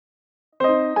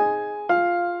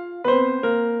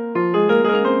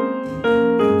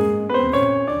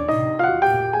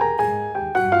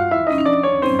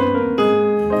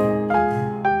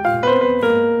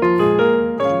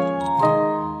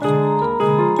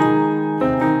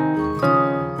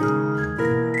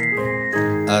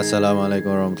Assalamualaikum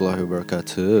warahmatullahi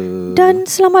wabarakatuh. Dan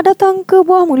selamat datang ke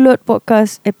Buah Mulut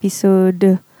Podcast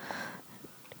episode.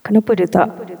 Kenapa dia tak?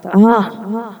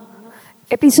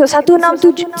 Episode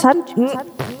 167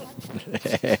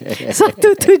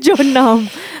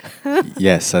 176.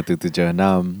 Yes, 176.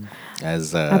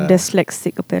 I'm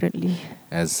dyslexic apparently.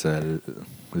 As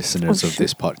listeners of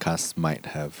this podcast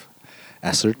might have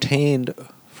ascertained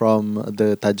from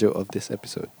the tajuk of this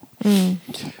episode.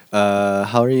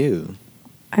 How are you?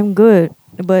 I'm good,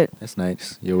 but That's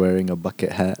nice. You're wearing a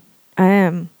bucket hat. I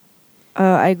am.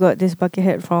 I got this bucket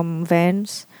hat from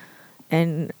Vans,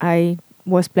 and I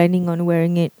was planning on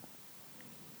wearing it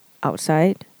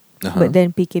outside, but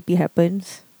then PKP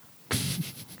happens.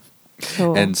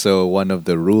 And so one of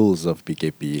the rules of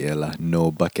PKP ialah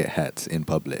no bucket hats in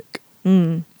public.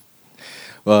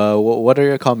 What are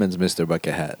your comments, Mr.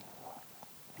 Bucket Hat?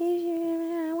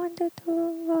 I wanted to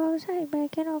go outside, but I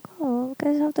cannot go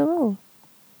because of the rule.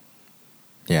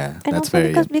 Yeah, And that's also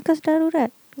very because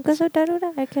darurat. Because of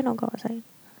darurat, I cannot go outside.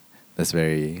 that's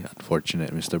very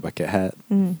unfortunate, Mr. Bucket Hat.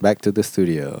 Mm. Back to the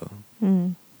studio.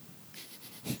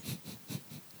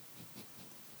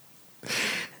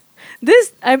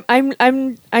 This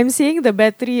I'm seeing the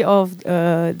battery of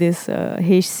this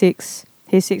H6.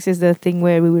 H6 is the thing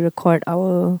where we record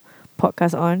our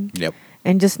podcast on. Yep.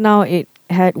 And just now it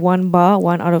had 1 bar,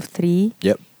 1 out of 3.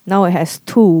 Yep. Now it has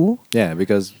 2. Yeah,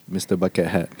 because Mr. Bucket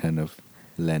Hat kind of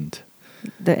lent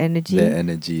The energy. the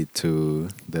energy to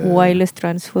the Wireless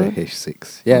transfer. the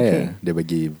H6. Yeah, Okay. yeah. Dia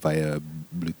bagi via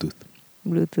Bluetooth.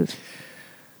 Bluetooth.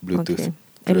 Bluetooth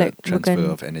Okay. transfer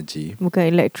of energy. Bukan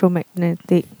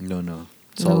electromagnetic. No.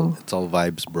 It's No. all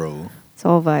vibes, bro. It's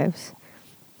all vibes.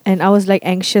 And I was like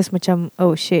anxious macam,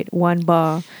 oh shit, 1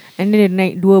 bar. And then it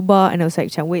naik 2 bar and I was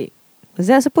like, macam, wait, was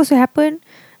that supposed to happen?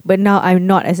 But now I'm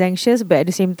not as anxious, but at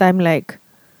the same time, like,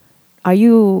 are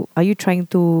you trying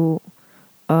to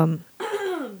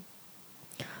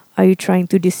are you trying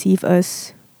to deceive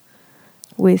us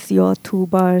with your 2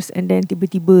 bars and then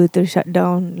tiba-tiba shut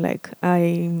down? Like,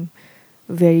 I'm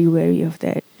very wary of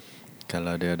that.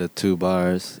 Kalau dia ada 2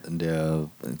 bars,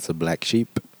 it's a black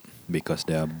sheep because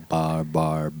they are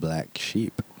bar black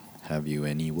sheep. Have you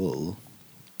any wool?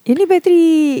 Ini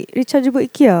bateri rechargeable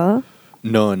IKEA,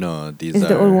 No. These It's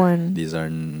are the old one. These are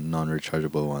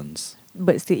non-rechargeable ones.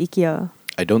 but still IKEA.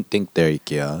 I don't think they're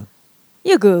IKEA.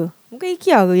 Ya ke? Bukan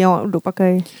IKEA ke yang awak duduk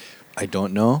pakai? I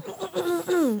don't know.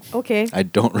 Okay. I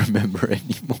don't remember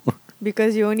anymore.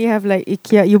 Because you only have like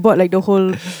IKEA, you bought like the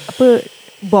whole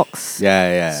box.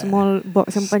 Yeah. Small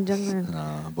box yang panjang kan.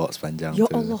 Box panjang Ya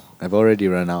tu. Allah. I've already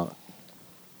run out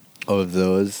of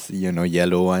those,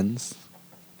 yellow ones.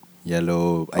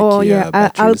 Yellow IKEA Oh yeah,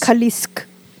 batteries. Alkalisk.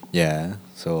 Yeah.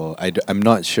 So I'm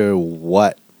not sure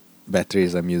what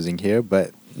batteries I'm using here,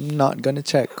 but not gonna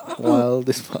check while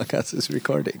this podcast is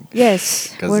recording.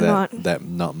 Yes, Because we're not. that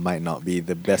might not be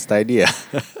the best idea.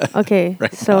 Okay,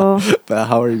 right so now.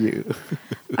 But how are you?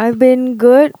 I've been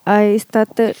good. I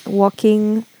started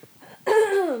walking.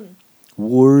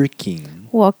 Working.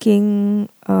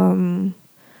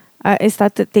 I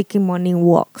started taking morning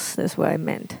walks. That's what I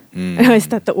meant. Mm. I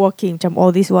started walking. Macam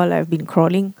all this while I've been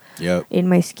crawling Yep. in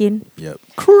my skin.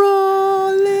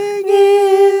 Crawling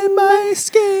in my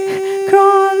skin.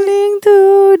 Crawling to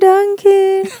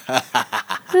Dunkin.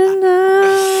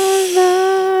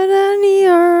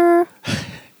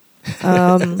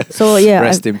 So yeah,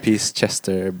 Rest in peace,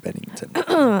 Chester Bennington.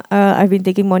 I've been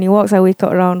taking morning walks. I wake up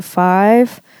around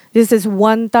 5. This is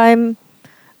one time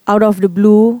out of the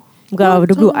blue. Out of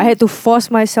the blue. I had to force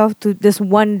myself to this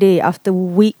one day after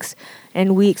weeks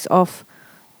and weeks of,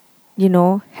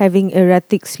 having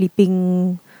erratic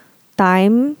sleeping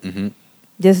time. Mm-hmm.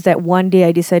 Just that one day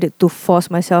I decided to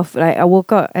force myself. Like I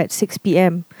woke up at 6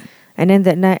 p.m. and then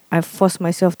that night I forced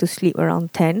myself to sleep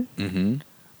around 10. Mm-hmm.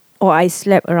 Or I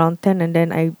slept around 10 and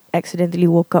then I accidentally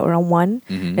woke up around 1.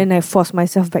 Mm-hmm. Then I forced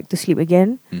myself back to sleep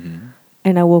again. Mm-hmm.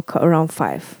 And I woke up around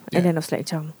 5. Yeah. And then I was like,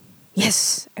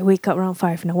 yes, I wake up around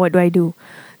 5. Now what do I do?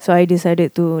 So I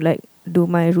decided to do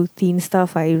my routine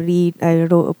stuff. I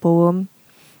wrote a poem.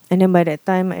 And then by that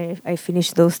time I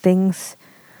finished those things.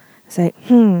 It's like,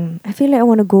 I feel like I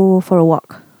want to go for a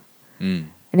walk. Mm.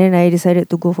 And then I decided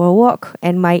to go for a walk.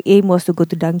 And my aim was to go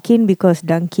to Dunkin because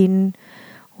Dunkin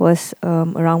was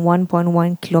around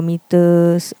 1.1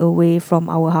 kilometers away from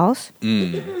our house.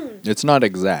 It's not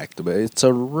exact, but it's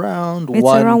around It's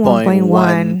around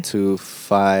 1.1 to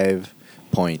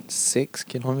 5.6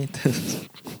 kilometers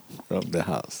from the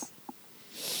house.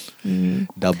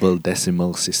 Double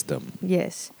decimal system.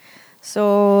 Yes.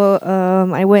 So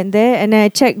I went there and I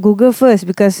checked Google first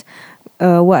because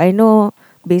what I know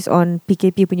based on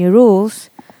PKP punya rules,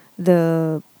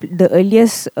 the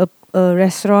earliest a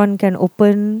restaurant can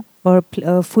open or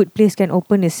a food place can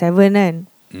open is 7 kan.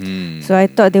 So I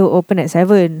thought they would open at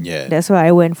 7. Yeah. That's why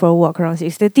I went for a walk around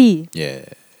 6:30. Yeah.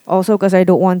 Also because I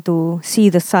don't want to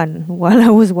see the sun while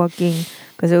I was walking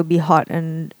because it would be hot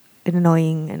and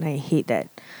annoying and I hate that.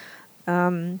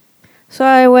 So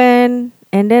I went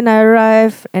and then I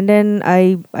arrived and then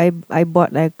I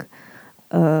bought like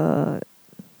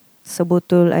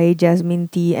sebotol air jasmine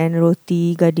tea and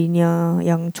roti gardenia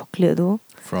yang coklat tu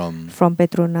from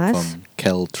Petronas from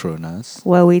Keltronas.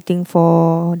 while waiting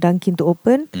for Dunkin to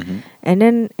open. And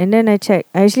then I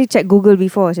actually checked Google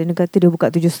before. So dia kata dia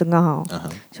buka 7:30 tau.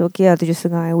 So okay lah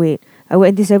 7:30 I wait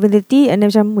until 7:30 and then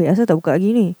macam wait asal tak buka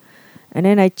lagi ni. And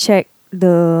then I check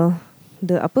the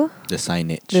apa? The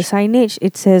signage. The signage,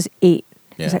 it says 8.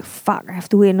 Yeah. It's like fuck, I have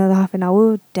to wait another half an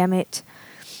hour. Damn it.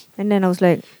 And then I was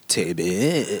like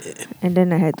and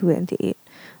then I had to wait until 8.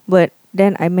 But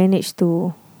then I managed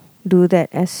to do that.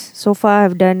 As so far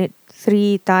I've done it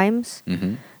 3 times.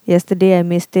 Yesterday I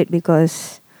missed it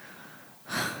because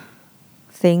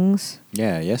things.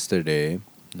 Yeah, yesterday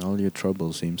all your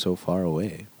troubles seem so far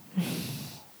away.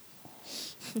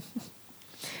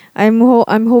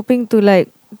 I'm hoping to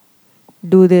like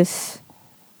do this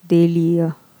daily.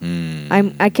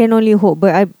 I can only hope,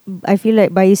 but I feel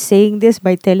like by saying this,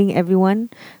 by telling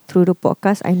everyone through the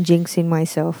podcast, I'm jinxing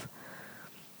myself.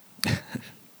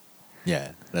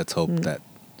 Yeah, let's hope that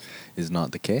is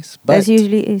not the case. But as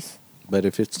usually is. But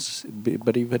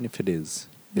even if it is,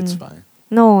 it's fine.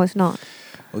 No, it's not.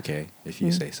 Okay, if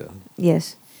you say so.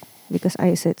 Yes, because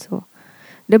I said so.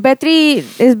 The battery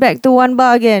is back to 1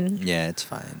 bar again. Yeah, it's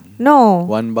fine. No.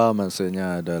 1 bar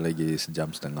maksudnya ada lagi 1.5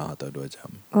 jam atau 2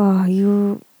 jam. Oh,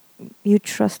 you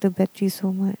trust the battery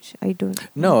so much. I don't.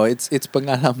 No, it's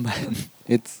pengalaman.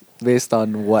 It's based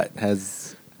on what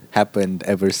has happened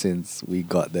ever since we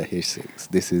got the H6.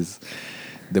 This is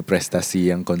the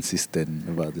prestasi yang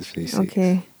consistent about this H6.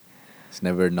 Okay. It's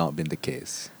never not been the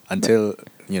case. Until,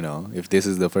 if this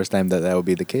is the first time that will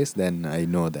be the case, then I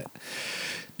know that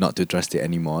not to trust it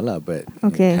anymore lah, but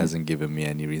okay. It hasn't given me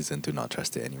any reason to not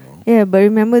trust it anymore. Yeah, but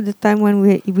remember the time when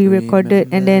we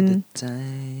recorded and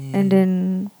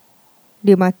then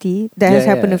dia mati? That has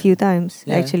happened a few times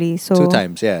actually. So 2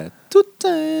 times, yeah. 2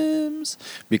 times.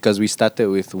 Because we started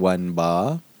with 1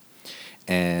 bar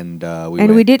and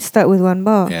we did start with 1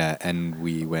 bar. Yeah, and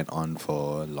we went on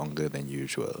for longer than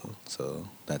usual. So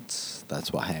that's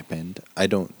what happened. I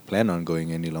don't plan on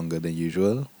going any longer than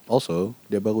usual. Also,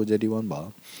 dia baru jadi 1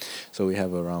 bar. So we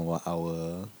have around 1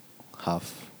 hour,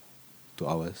 half, 2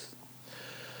 hours.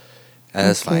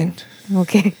 That's fine.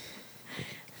 Okay.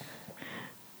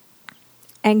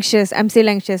 Anxious. I'm still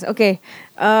anxious. Okay.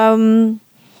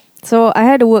 So I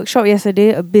had a workshop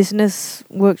yesterday, a business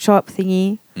workshop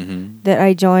thingy that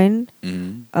I joined,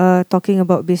 talking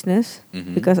about business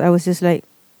because I was just like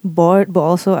bored, but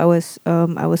also I was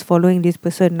following this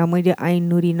person. Nama dia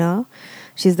Ain Nurina.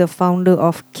 She's the founder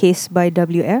of Cases by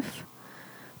WF.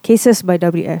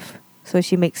 So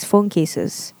she makes phone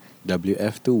cases.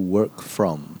 WF to work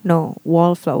from. No,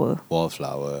 Wallflower.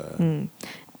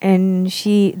 And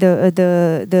she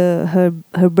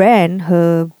her brand,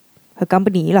 her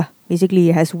company lah, basically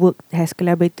has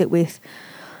collaborated with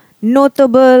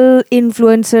notable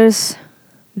influencers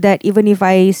that even if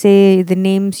I say the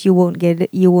names you won't get it,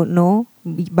 you won't know.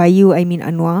 By you I mean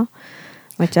Anwar.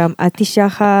 Macam Atisha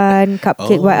Khan,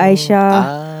 Cupcake by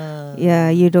Aisha.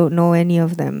 Yeah, you don't know any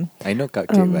of them. I know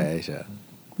Cupcake by Aisha.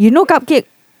 You know Cupcake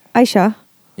Aisha?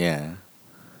 Yeah.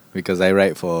 Because I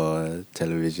write for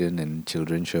television and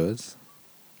children shows.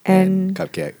 And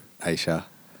Cupcake Aisha,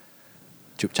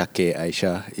 Cupcake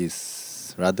Aisha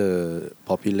is rather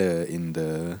popular in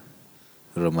the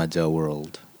remaja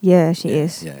world. Yeah, she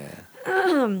is. Yeah.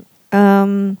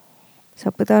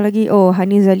 Siapa tahu lagi? Oh,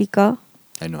 Hani Zalika.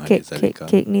 I know Hani Zalika.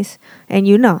 Cake Nis. And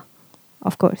Yuna,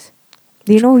 of course.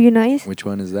 Do you know who Yuna is? Which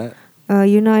one is that?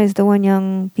 Yuna is the one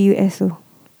yang PUS tu.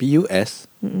 PUS?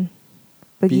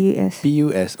 Pergi US.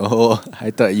 PUS. Oh,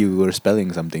 I thought you were spelling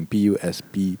something. PUS.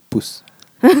 Puss.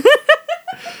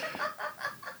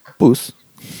 Puss.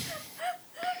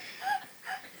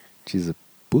 She's a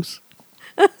puss.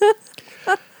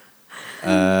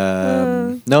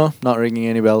 No, not ringing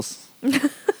any bells.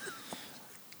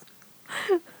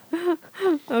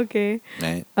 Okay.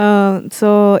 Right.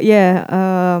 So yeah,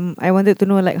 I wanted to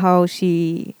know like how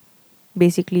she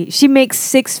makes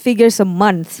 6 figures a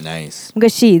month. Nice.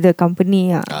 Because the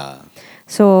company.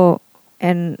 So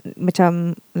and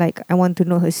macam like I want to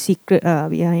know her secret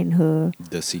behind her.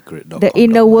 The secret. The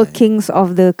inner workings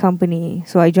of the company.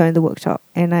 So I joined the workshop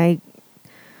and I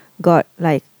got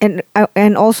like and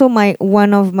also my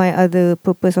one of my other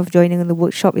purpose of joining the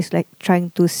workshop is like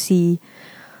trying to see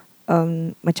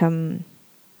macam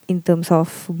in terms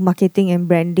of marketing and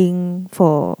branding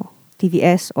for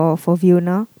TVS or for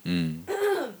Viona.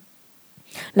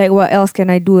 Like what else can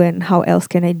I do and how else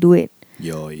can I do it?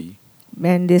 Yoi.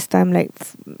 And this time like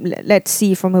let's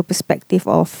see from a perspective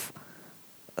of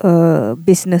a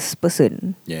business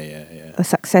person, Yeah. a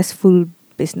successful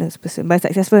business person. By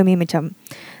successful I mean macam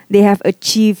they have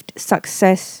achieved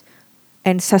success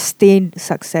and sustained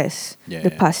success Yeah,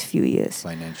 the yeah. past few years.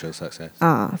 Financial success.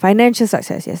 Financial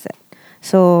success, yes. That.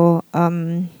 So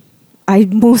I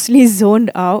mostly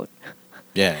zoned out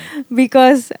Yeah.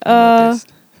 because I noticed.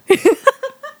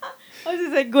 I was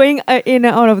just like going in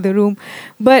and out of the room.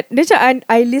 But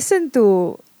I listen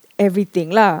to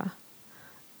everything lah,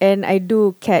 and I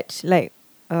do catch like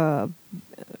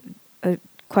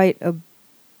quite a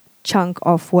chunk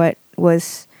of what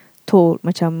was told,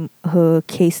 macam her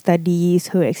case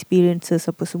studies, her experiences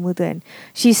apa semua tu, and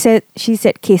she said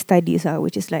case studies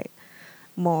which is like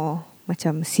more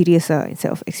macam serious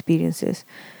instead of experiences.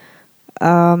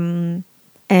 And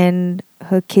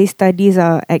her case studies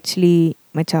are actually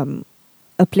macam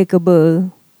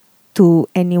applicable to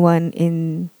anyone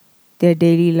in their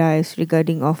daily lives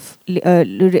regardless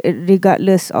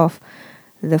of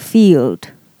the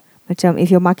field. Macam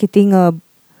if you're marketing a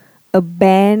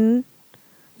band,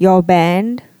 your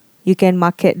band, you can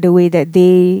market the way that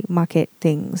they market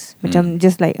things. Macam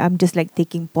I'm just like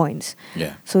taking points.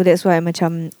 Yeah. So that's why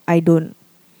macam I don't.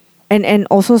 And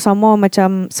also some more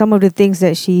macam some of the things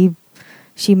that she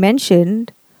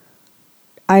mentioned,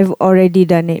 I've already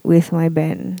done it with my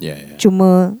band. Yeah.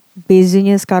 Cuma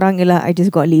bezanya sekarang ialah I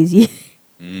just got lazy.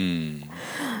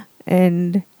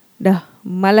 And dah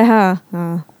malah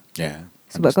Yeah.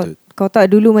 Sebab Understood. kau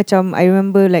tak dulu macam I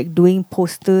remember like doing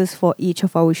posters for each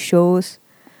of our shows.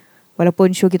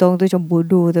 Walaupun show kita orang tu macam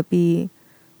bodoh, tapi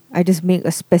I just make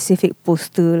a specific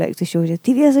poster like to show je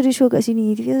TVS ada show kat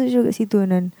sini, TVS ada show kat situ,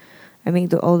 and then I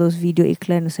make all those video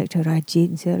iklan like macam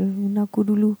rajin sial aku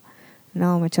dulu.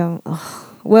 Now macam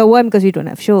well, one because we don't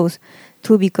have shows,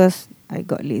 two because I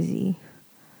got lazy.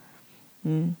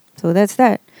 So that's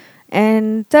that.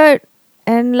 And third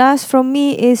and last from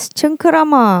me is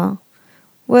cengkerama.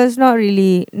 Well, it's not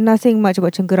really nothing much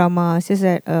about cengkerama. It's just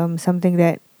that something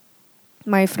that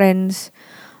my friends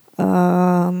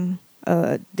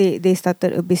they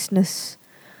started a business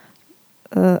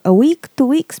a week, 2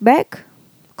 weeks back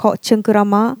called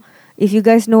Cengkerama. If you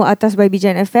guys know Atas by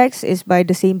Bijan FX, it's by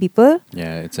the same people.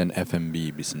 Yeah, it's an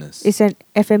F&B business. It's an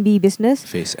F&B business.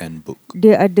 Face and book.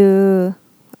 Dia ada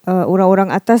orang-orang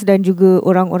atas dan juga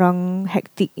orang-orang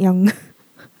hektik yang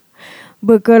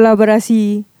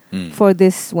berkolaborasi for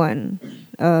this one.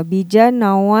 Bijan,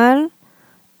 Nawal,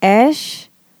 Ash,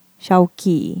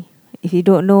 Shauki. If you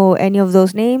don't know any of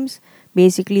those names,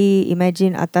 basically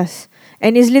imagine atas.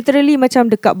 And it's literally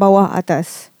macam dekat bawah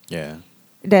atas. Yeah.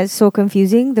 That's so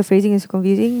confusing. The phrasing is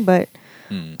confusing, but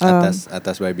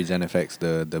Atas by Bijan FX,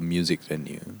 the music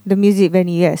venue. The music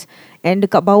venue, yes. And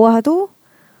dekat bawah tu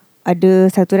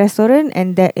ada satu restaurant,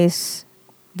 and that is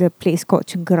the place called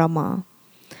Cengkerama.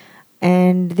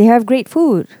 And they have great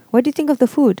food. What do you think of the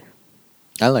food?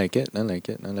 I like it. I like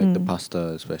the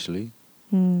pasta especially.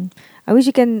 I wish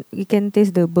you can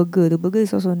taste the burger. The burger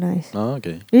is also nice. Oh,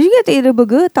 okay. Did you get to eat the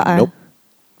burger? Tak Nope.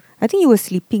 I think you were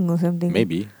sleeping or something.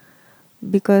 Maybe.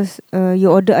 Because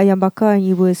you ordered ayam bakar and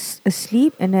you were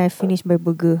asleep, and then I finished my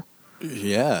burger.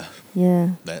 Yeah.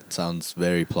 Yeah. That sounds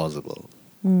very plausible.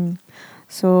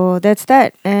 So that's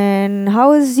that. And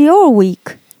how was your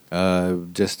week?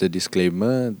 Just a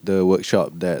disclaimer, the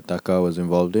workshop that Taka was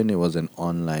involved in, it was an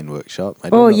online workshop.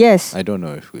 Yes. I don't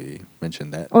know if we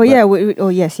mentioned that. Oh, yeah.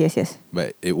 Yes.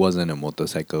 But it wasn't a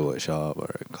motorcycle workshop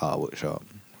or a car workshop.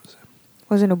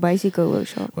 Wasn't a bicycle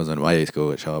workshop. It wasn't a bicycle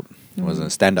workshop. It wasn't a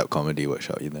stand-up comedy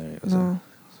workshop either. It was an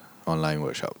online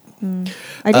workshop.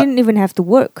 I didn't even have to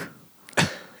work.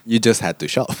 You just had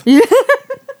to shop.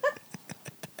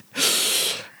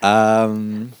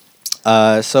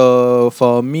 So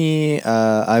for me,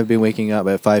 I've been waking up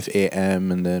at 5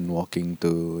 a.m. and then walking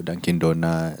to Dunkin'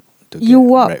 Donut to You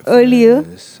get walk breakfast. earlier?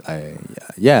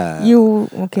 Yeah. You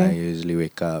I okay? usually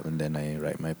wake up and then I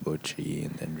write my poetry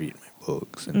and then read my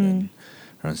books, and then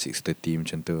around 6:30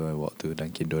 macam tu I walk to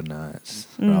Dunkin' Donuts,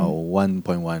 around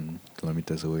 1.1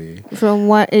 kilometers away. From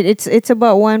what it's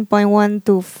about 1.1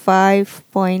 to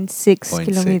 5.6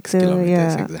 kilometers.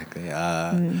 Yeah. Exactly.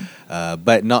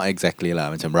 But not exactly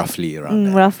lah, macam roughly around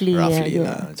that. Roughly, Roughly yeah.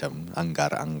 lah, macam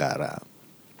anggar-anggar lah.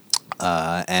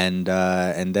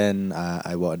 And then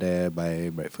I walk there, buy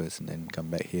breakfast, and then come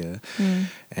back here. Hmm.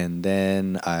 And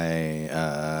then I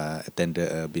attended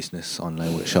a business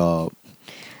online workshop.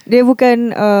 Dia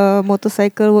bukan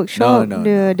motorcycle workshop. No,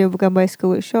 Dia bukan bicycle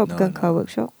workshop. No, bukan no. car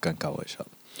workshop. Bukan car workshop.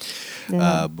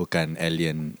 Yeah. Bukan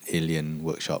alien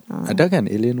workshop. Ah. Ada kan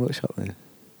alien workshop?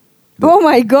 Oh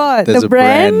my god, There's the a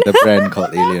brand. The brand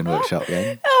called Alien Workshop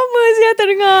kan. Apa sih yang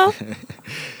terdengar?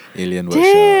 Alien Damn.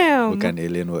 Workshop. Bukan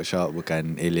Alien Workshop,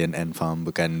 bukan Alien Ant Farm,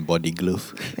 bukan Body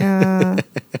Glove.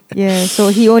 Yeah,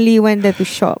 so he only went there to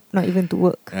shop, not even to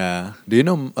work. Do you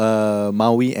know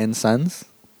Maui and Sons?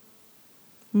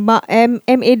 MAWI.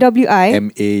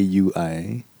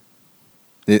 MAUI.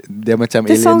 Dia macam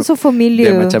That alien. sounds so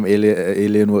familiar. Dia macam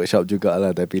alien workshop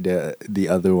jugalah, tapi dia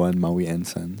the other one Maui and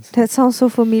Sons. That sounds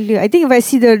so familiar. I think if I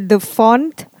see the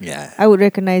font, Yeah. I would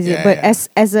recognize it. Yeah, But yeah.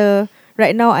 as a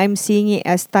right now, I'm seeing it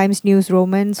as Times News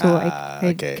Roman, so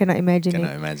I Okay. cannot imagine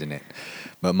Cannot it. imagine it.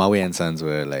 But Maui and Sons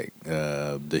were like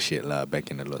the shit lah back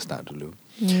in the Los start dulu.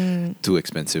 Too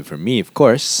expensive for me, of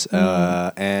course.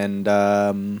 And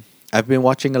I've been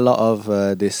watching a lot of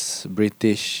this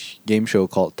British game show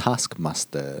called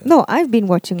Taskmaster. No, I've been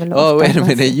watching a lot. Oh, of wait a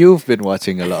Taskmaster. minute. You've been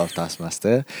watching a lot of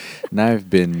Taskmaster. Now I've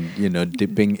been,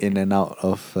 dipping in and out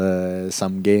of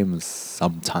some games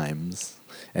sometimes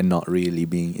and not really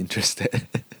being interested.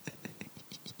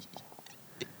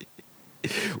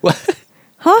 What?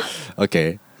 Huh?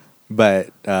 Okay.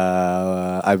 But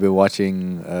I've been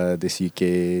watching this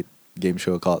UK game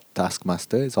show called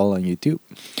Taskmaster. It's all on YouTube.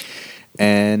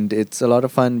 And it's a lot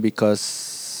of fun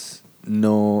because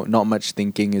not much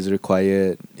thinking is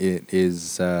required. It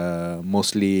is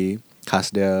mostly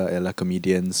cast there ialah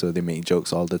comedians, so they make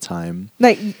jokes all the time.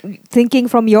 Like thinking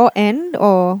from your end,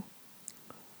 or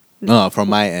No, from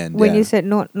my end. when yeah. you said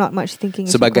not much thinking.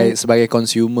 is Sebagai required?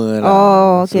 consumer lah.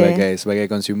 Oh, okay. Sebagai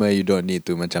consumer, you don't need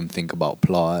to macam think about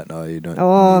plot, or you don't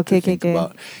Oh, need okay, to think okay.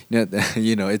 about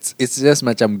it's just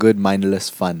macam good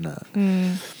mindless fun lah.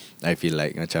 I feel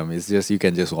like macam it's just you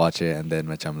can just watch it and then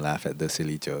macam laugh at the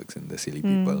silly jokes and the silly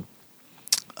people.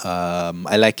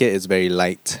 I like it. It's very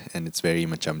light and it's very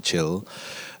macam chill.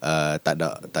 Tak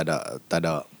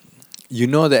ada. You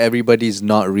know that everybody's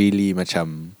not really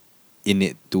macam in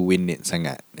it to win it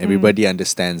sangat. Everybody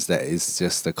understands that it's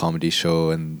just a comedy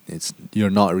show and you're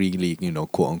not really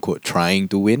quote unquote trying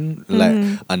to win, like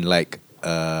unlike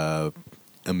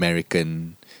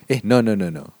American. No.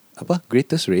 Apa?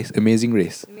 Greatest Race? Amazing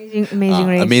Race. Amazing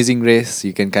Race. Amazing Race,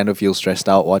 you can kind of feel stressed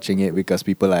out watching it because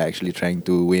people are actually trying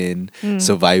to win.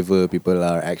 Survivor, people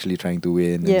are actually trying to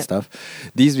win and stuff.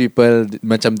 These people,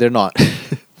 macam they're not.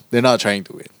 They're not trying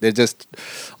to win. They're just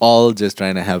all just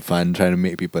trying to have fun, trying to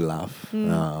make people laugh.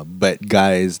 But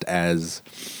guised as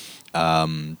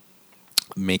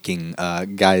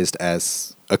guised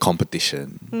as a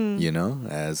competition,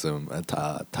 as a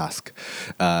task.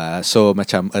 So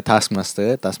macam a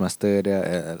taskmaster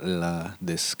dia adalah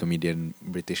this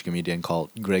British comedian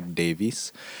called Greg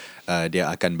Davies. Dia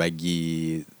akan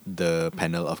bagi the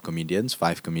panel of comedians,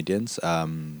 5 comedians,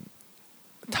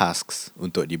 tasks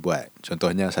untuk dibuat.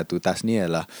 Contohnya satu task ni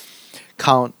adalah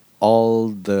count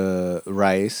all the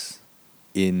rice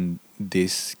in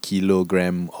this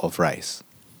kilogram of rice.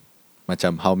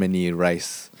 Macam how many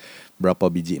rice,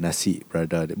 berapa biji nasi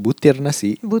berada, butir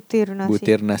nasi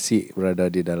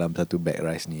berada di dalam satu bag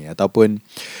rice ni. Ataupun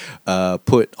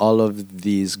put all of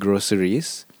these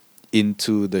groceries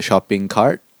into the shopping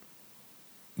cart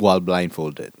while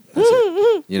blindfolded. That's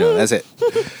it. That's it.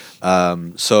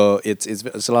 So it's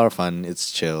a lot of fun.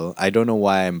 It's chill. I don't know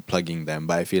why I'm plugging them,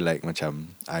 but I feel like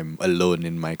macam I'm alone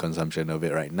in my consumption of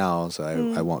it right now. So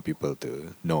I want people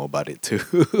to know about it too.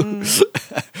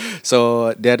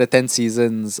 So there are 10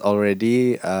 seasons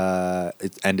already,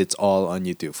 and it's all on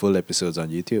YouTube. Full episodes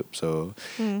on YouTube. So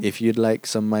if you'd like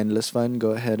some mindless fun,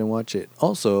 go ahead and watch it.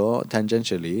 Also,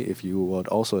 tangentially, if you would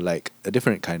also like a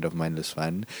different kind of mindless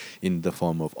fun in the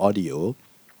form of audio,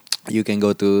 you can go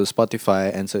to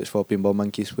Spotify and search for Pinball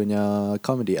Monkeys punya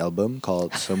comedy album called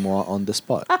Semua on the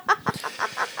Spot.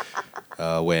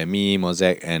 Where me,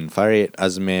 Mosaic, and Farid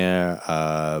Azmir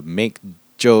make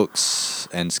jokes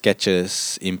and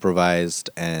sketches improvised,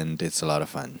 and it's a lot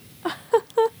of fun.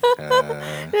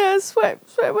 Yeah, swipe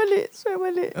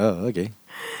balik. Oh, okay.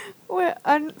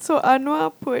 So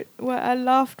Anwar put, what I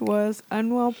laughed was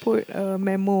Anwar put a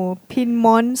memo,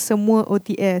 Pinmon semua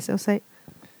OTS. I was like,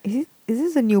 is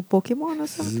this a new Pokemon or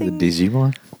something? Is it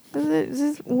Digimon?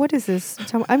 What is this?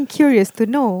 Macam, I'm curious to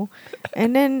know.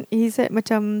 And then he said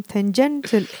macam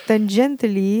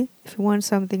tangentially, if you want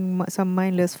some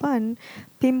mindless fun,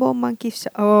 Pinball Monkeys.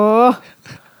 Oh,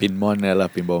 Pinmon ialah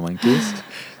Pinball Monkeys.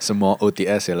 Semua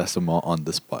OTS ialah semua on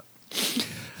the spot.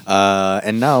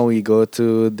 And now we go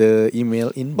to the email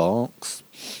inbox.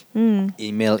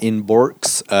 Email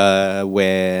inbox,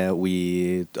 where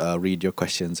we read your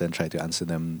questions and try to answer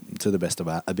them to the best of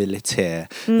our ability.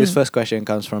 This first question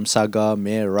comes from Saga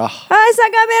Merah. Hi,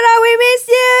 Saga Merah, we miss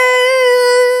you.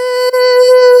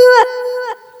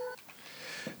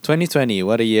 2020,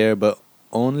 what a year, but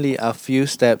only a few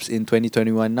steps in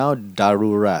 2021 now.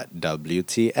 Darurat,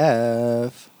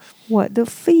 WTF. What the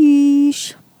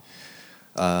fish?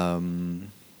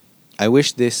 I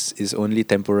wish this is only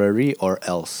temporary, or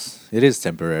else it is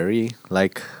temporary,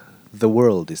 like the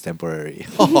world is temporary.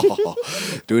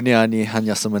 Dunia ni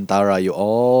hanya sementara, you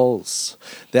alls.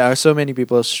 There are so many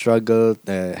people struggle,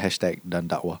 hashtag dan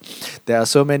dakwah. There are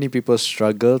so many people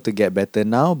struggle to get better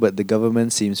now, but the government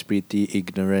seems pretty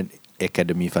ignorant.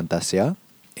 Academy Fantasia,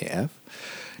 AF.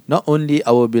 Not only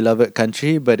our beloved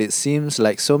country, but it seems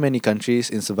like so many countries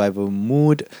in survival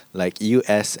mood, like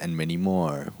US and many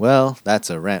more. Well, that's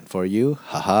a rant for you.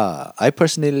 Haha. I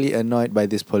personally annoyed by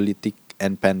this politic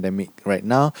and pandemic right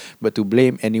now, but to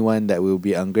blame anyone that will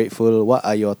be ungrateful. What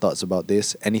are your thoughts about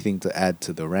this? Anything to add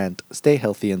to the rant? Stay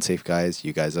healthy and safe, guys.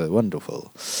 You guys are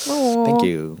wonderful. Oh, Thank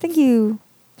you. Thank you.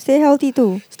 Stay healthy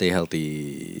too. Stay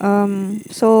healthy.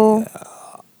 So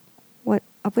what?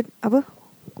 Apa?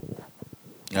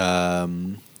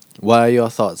 What are your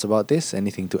thoughts about this?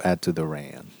 Anything to add to the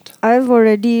rant? I've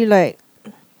already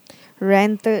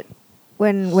ranted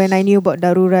when I knew about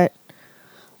Darurat.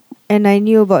 And I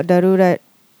knew about Darurat,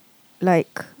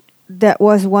 that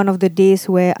was one of the days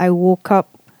where I woke up,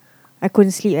 I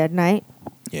couldn't sleep at night.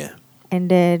 Yeah.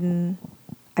 And then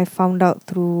I found out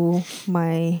through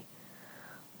my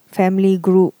family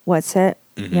group WhatsApp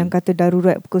yang kata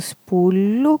darurat pukul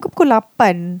 10 ke pukul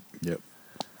 8. Yep.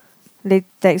 They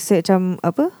text macam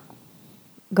apa?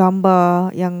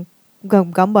 Gambar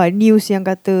news yang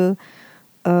kata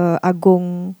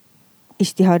Agong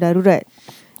isytihar darurat.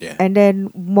 Yeah. And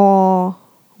then more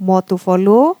to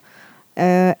follow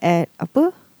at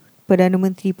apa? Perdana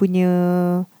Menteri punya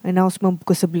announcement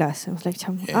pukul 11. I was like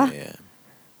macam Yeah.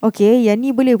 Okay, yang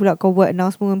ni boleh pula kau buat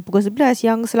announcement pukul 11.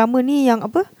 Yang selama ni yang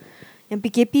apa? Yang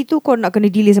PKP tu kau nak kena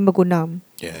delay sampai pukul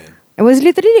 6. Yeah. It was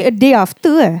literally a day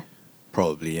after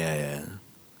Probably, yeah.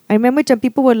 I remember macam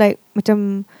people were like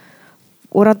macam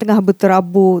orang tengah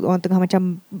berterabur, orang tengah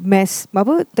macam mess,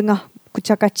 tengah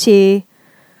kucak-kacir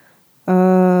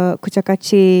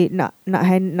nak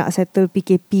settle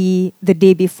PKP the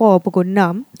day before pukul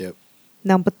 6. Yep.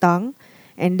 6 petang.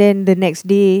 And then the next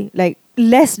day, like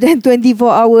less than 24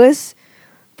 hours,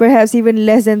 perhaps even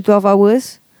less than 12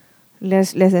 hours,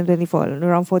 less than 24,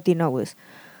 around 14 hours,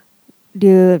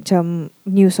 dia macam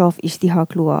news of isytihar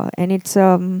keluar. And it's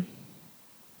a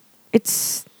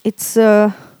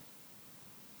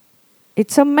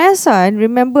mess. And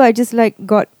remember, I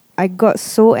got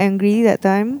so angry that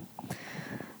time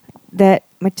that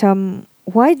macam,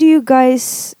 why do you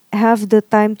guys have the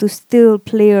time to still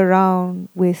play around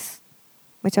with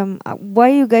macam,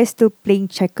 why are you guys still playing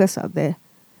checkers out there?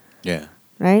 Yeah.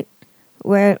 Right?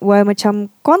 Where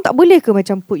macam kau tak boleh ke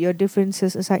macam put your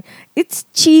differences aside? It's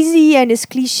cheesy and it's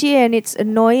cliche and it's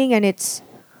annoying and it's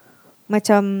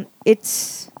macam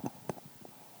it's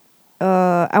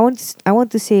I want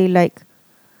to say like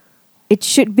it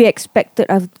should be expected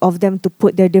of them to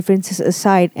put their differences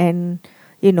aside and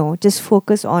just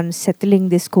focus on settling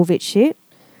this COVID shit.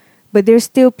 But they're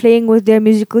still playing with their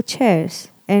musical chairs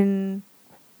and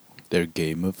their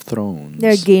Game of Thrones.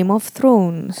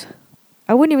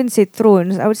 I wouldn't even say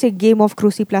thrones. I would say game of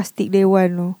kerusi plastik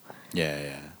Dewan. No?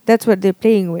 Yeah. That's what they're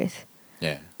playing with.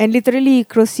 Yeah. And literally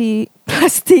kerusi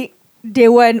plastik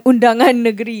Dewan Undangan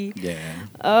Negeri. Yeah.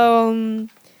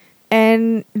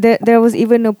 And there was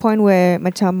even a point where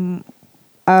macam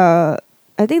I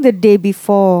think the day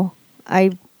before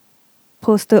I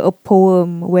posted a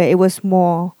poem where it was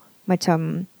more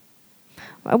macam,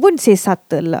 I wouldn't say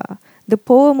subtle lah. The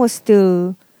poem was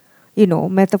still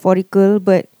metaphorical,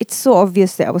 but it's so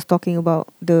obvious that I was talking about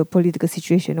the political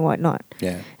situation and whatnot.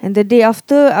 Yeah. And the day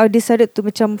after, I decided to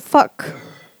macam fuck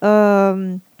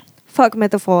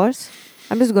metaphors.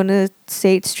 I'm just gonna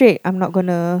say it straight. I'm not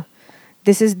gonna.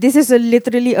 This is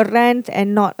literally a rant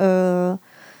and not a.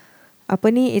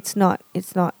 It's not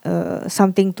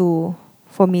something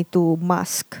for me to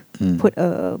mask. Put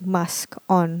a mask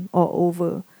on or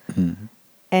over.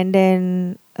 And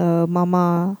then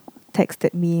Mama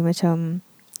texted me macam,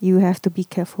 you have to be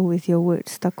careful with your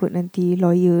words, takut nanti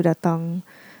lawyer datang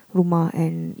rumah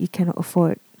and you cannot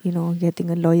afford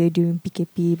getting a lawyer during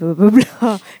PKP, blah blah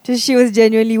blah. Just she was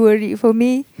genuinely worried for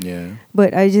me. Yeah.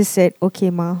 But I just said,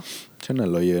 okay ma, Macam mana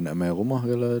lawyer nak main rumah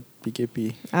kalau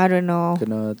PKP? I don't know.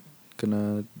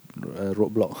 Kena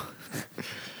roadblock.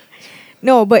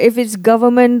 No, but if it's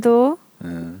government though,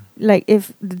 Uh, like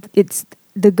if it's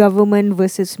the government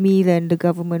versus me, then the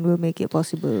government will make it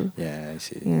possible. yeah, I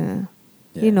see. Yeah.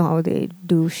 Yeah. You know how they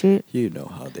do shit. You know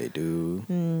how they do.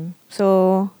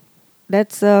 So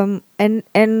that's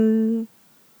and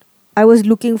I was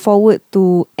looking forward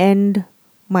to end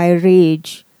my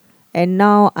rage, and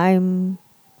now I'm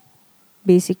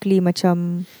basically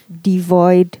macam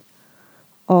devoid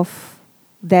of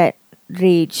that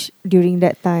rage during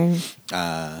that time.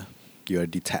 You are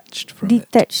detached from it.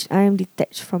 Detached. I am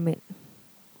detached from it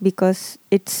because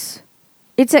it's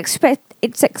expected.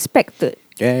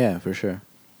 Yeah, for sure.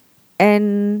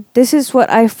 And this is what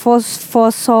I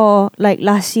foresaw like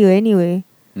last year anyway.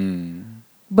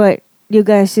 But you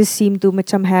guys just seem to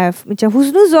macam have macam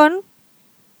husnuzon.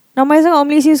 Namanya sangat orang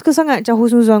Malaysia suka sangat macam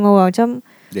husnuzon dengan orang. Macam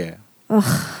Yeah.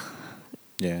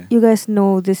 Yeah. you guys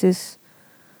know this is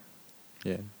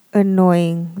Yeah.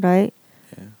 annoying, right?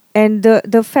 Yeah. And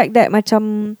the fact that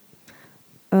macam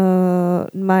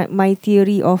my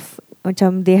theory of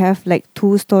macam they have like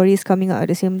two stories coming out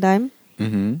at the same time.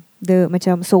 Mm-hmm. The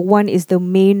macam so one is the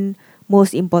main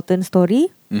most important story,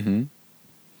 Mm-hmm.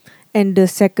 and the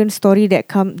second story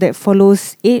that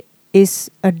follows it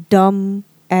is a dumb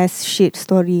ass shit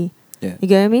story. Yeah. You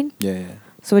get what I mean? Yeah.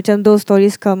 So macam those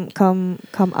stories come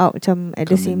out macam at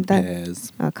the same time.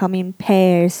 Pairs. Come in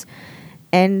pairs.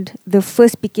 And the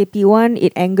first PKP one,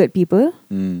 it angered people.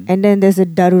 And then there's a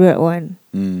Darurat one.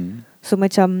 So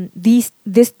macam this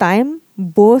time,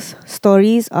 both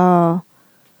stories are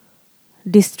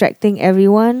distracting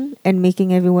everyone and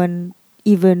making everyone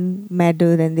even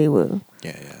madder than they were.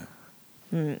 Yeah.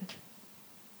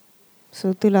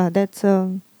 So itulah, that's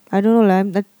I don't know lah.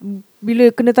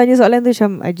 Bila kena tanya soalan tu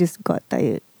macam I just got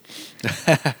tired.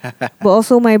 But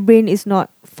also my brain is not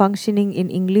functioning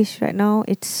in English right now.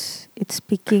 It's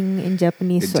speaking in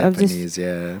Japanese. In so Japanese,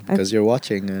 yeah. Because you're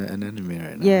watching an anime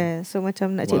right now. Yeah, so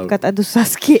macam nak cakap perkataan tu susah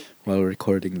sikit. While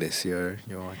recording this, you're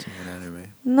watching an anime.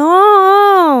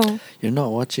 No. You're not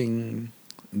watching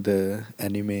the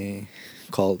anime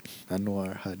called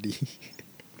Anwar Hadi.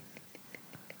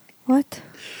 What?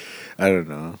 I don't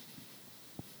know.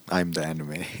 I'm the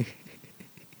anime.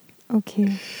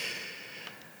 Okay.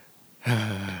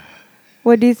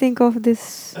 What do you think of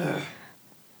this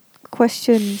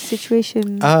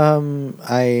situation?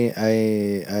 I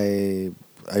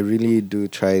really do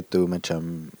try to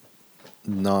macam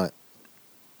not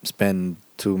spend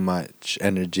too much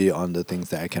energy on the things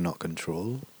that I cannot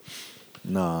control.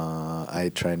 No,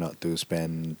 I try not to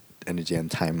spend energy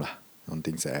and time lah on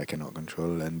things that I cannot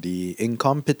control, and the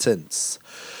incompetence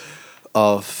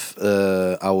of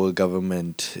our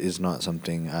government is not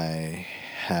something I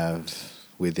have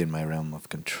within my realm of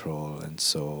control, and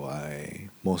so I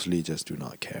mostly just do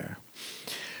not care,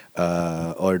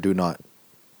 or do not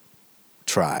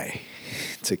try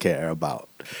to care about.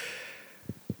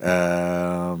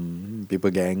 People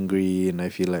get angry, and I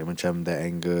feel like macam the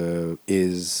anger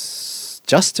is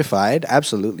justified,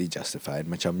 absolutely justified.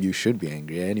 Macam you should be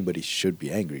angry, anybody should be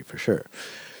angry for sure.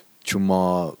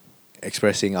 Cuma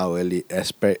expressing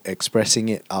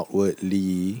it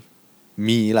outwardly,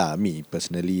 me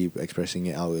personally expressing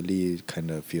it outwardly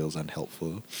kind of feels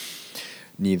unhelpful.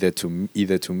 Either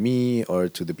to me or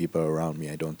to the people around me.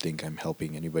 I don't think I'm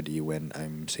helping anybody when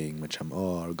I'm saying macam,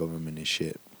 oh, our government is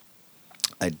shit.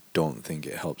 I don't think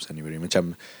it helps anybody.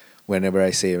 Macam whenever I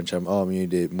say macam, oh,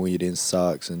 Muhyiddin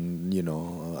sucks, and you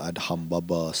know, Adham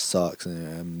Baba sucks,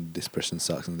 and this person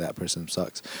sucks, and that person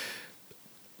sucks,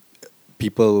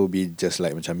 people will be just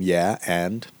like macam, yeah,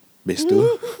 and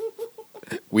Bistu.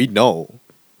 We know.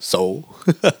 So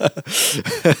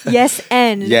Yes,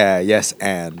 and yeah, yes,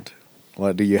 and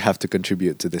what do you have to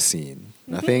contribute to the scene?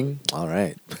 Nothing? All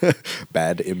right.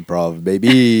 Bad improv,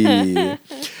 baby.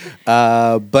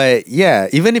 But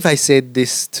yeah, even if I said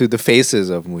this to the faces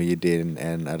of Muhyiddin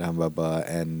and Adham Baba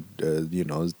and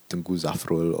Tengku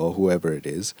Zafrul or whoever it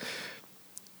is,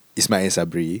 Ismail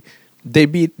Sabri,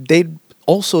 they'd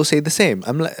also say the same.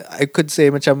 I could say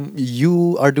macam,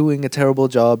 you are doing a terrible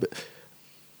job,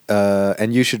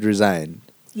 and you should resign.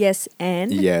 yes,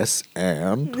 and Yes,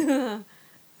 and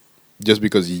just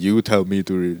because you tell me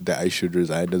that I should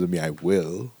resign doesn't mean I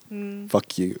will.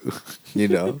 Fuck you. You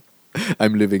know?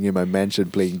 I'm living in my mansion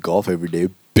playing golf every day,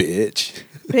 bitch.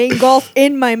 playing golf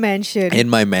in my mansion. In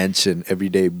my mansion every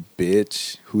day,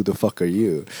 bitch. Who the fuck are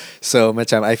you? So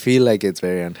macam I feel like it's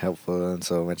very unhelpful, and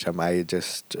so macam I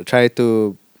just try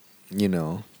to,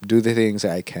 do the things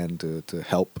that I can to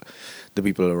help the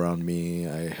people around me.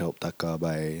 I help Taka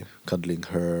by cuddling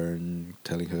her and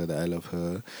telling her that I love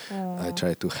her. I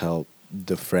try to help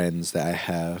the friends that I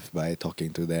have by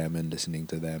talking to them and listening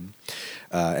to them,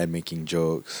 and making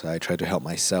jokes. I try to help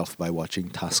myself by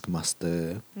watching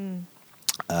Taskmaster. Mm.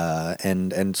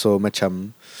 And so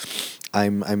macam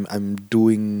I'm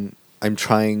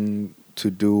trying to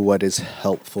do what is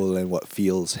helpful and what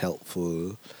feels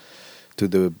helpful to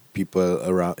the people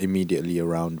around immediately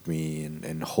around me,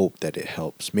 and hope that it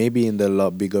helps. Maybe in the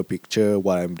lot bigger picture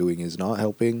what I'm doing is not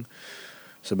helping.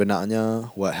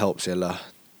 Sebenarnya what helps ialah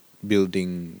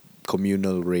building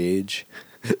communal rage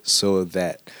so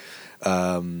that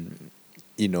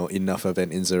enough of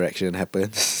an insurrection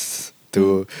happens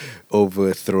to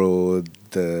overthrow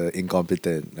the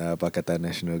incompetent Pakatan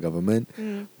National Government.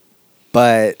 Mm.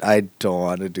 But I don't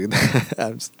want to do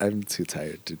that. I'm too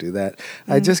tired to do that.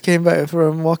 I just came back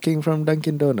from walking from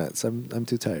Dunkin' Donuts. I'm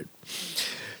too tired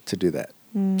to do that.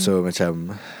 So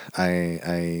macam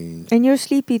I And you're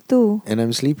sleepy too. and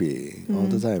I'm sleepy all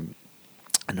the Mm. time.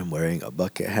 And I'm wearing a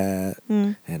bucket hat,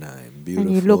 Mm. and I'm beautiful.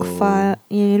 And you look fly.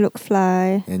 You look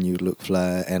fly. And you look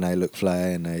fly, and I look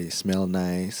fly, and I smell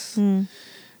nice, Mm.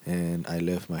 and I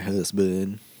love my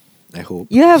husband. I hope.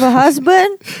 You have a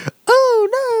husband? Oh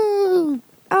no!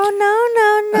 Oh no no.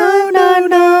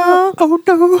 Oh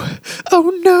no!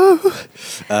 Oh no!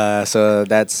 So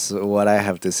that's what I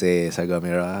have to say,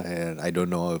 Sagamira, and I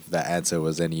don't know if that answer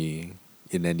was in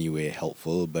any way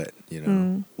helpful, but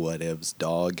whatevs,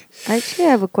 dog. I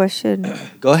actually have a question,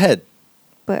 Go ahead.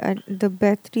 but the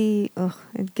battery,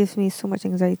 it gives me so much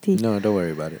anxiety. No, don't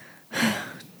worry about it.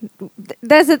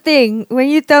 That's the thing. When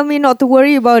you tell me not to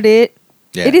worry about it,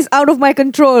 Yeah. it is out of my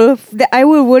control. That I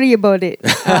will worry about it.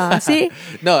 See?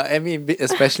 No, I mean,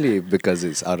 especially because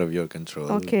it's out of your control.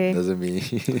 Okay. Doesn't mean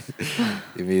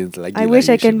it means like I you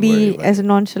wish I should can worry be about as it.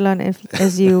 nonchalant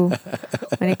as you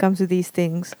when it comes to these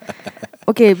things.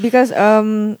 Okay, because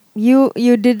you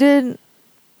didn't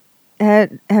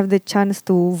have the chance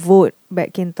to vote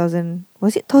back in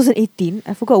 2018?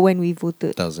 I forgot when we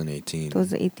voted. 2018.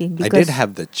 2018. I Because did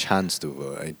have the chance to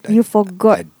vote. you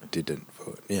forgot. I didn't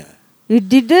vote. Yeah. You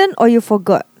didn't, or you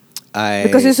forgot?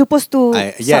 Because you're supposed to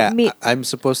submit. I'm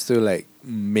supposed to like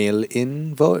mail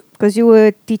in vote. Because you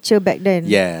were a teacher back then.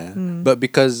 Yeah, but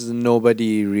because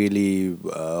nobody really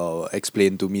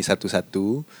explained to me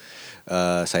satu-satu,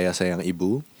 saya sayang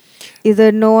ibu.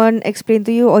 Either no one explained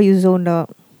to you or you zoned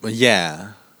out.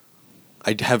 Yeah,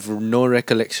 I have no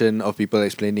recollection of people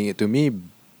explaining it to me.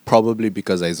 Probably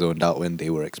because I zoned out when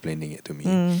they were explaining it to me.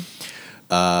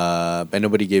 And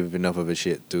nobody gave enough of a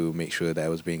shit to make sure that I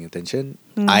was paying attention.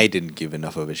 I didn't give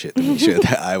enough of a shit to make sure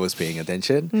that I was paying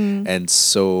attention. And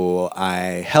so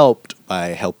I helped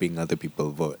by helping other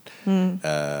people vote.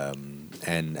 And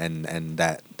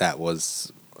that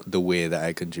was the way that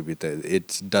I contributed.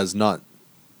 It does not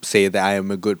say that I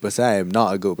am a good person. I am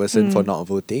not a good person for not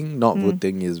voting. Not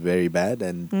voting is very bad,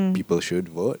 and people should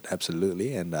vote,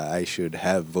 absolutely. And I should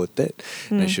have voted.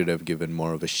 And I should have given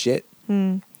more of a shit.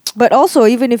 But also,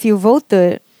 even if you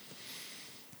voted,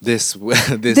 This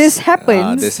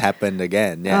happens. This happened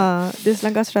again. Yeah. This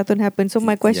Langkah Seraton happened. So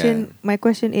my Yeah.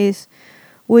 question is,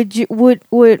 would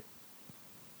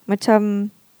macam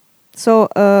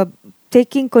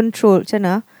taking control, macam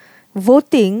mana?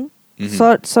 Voting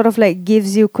sort of like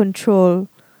gives you control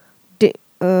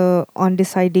on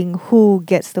deciding who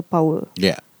gets the power.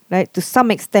 Yeah. Right? To some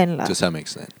extent lah. To some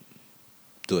extent.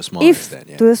 To a small extent.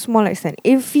 Yeah. To a small extent.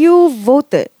 If you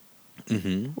voted,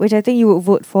 which I think you would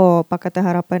vote for Pakatan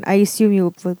Harapan, I assume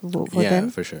you would vote for them.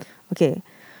 Yeah, for sure. Okay.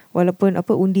 Walaupun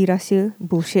undi rahsia,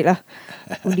 bullshit lah.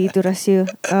 Undi itu rahsia.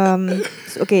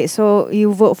 Okay, so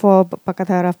you vote for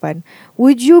Pakatan Harapan.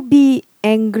 Would you be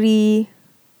angry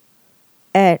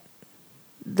at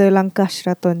the Langkah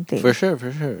Seraton thing? For sure.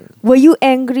 Were you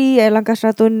angry at Langkah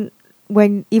Seraton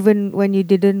even when you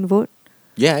didn't vote?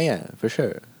 Yeah, for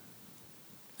sure.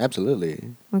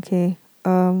 Absolutely. Okay.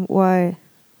 Why?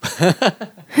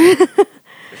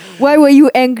 Why were you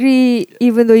angry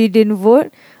even though you didn't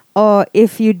vote? Or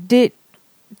if you did,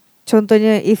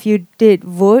 contohnya if you did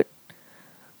vote,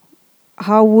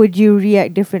 how would you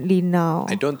react differently now?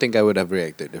 I don't think I would have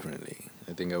reacted differently.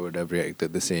 I think I would have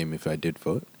reacted the same if I did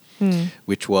vote.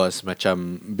 Which was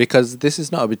macam, because this is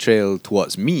not a betrayal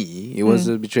towards me. It was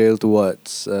a betrayal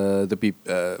towards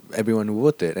everyone who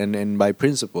voted, and by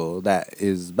principle that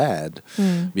is bad,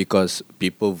 because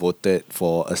people voted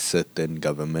for a certain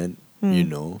government,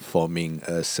 forming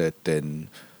a certain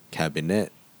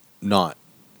cabinet. Not,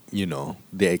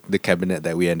 the cabinet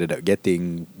that we ended up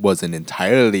getting wasn't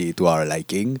entirely to our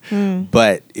liking,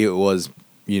 but it was,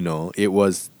 it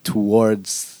was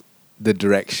towards the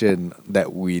direction that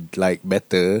we'd like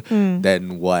better Mm.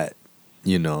 than what,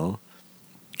 you know,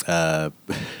 uh,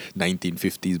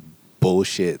 1950s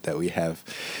bullshit that we have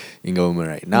in government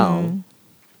right now.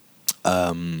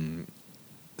 Mm.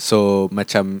 So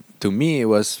macam to me it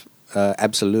was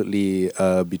absolutely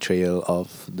a betrayal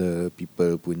of the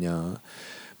people punya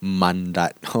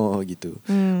mandat gitu.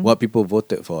 Mm. What people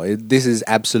voted for. This is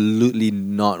absolutely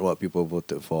not what people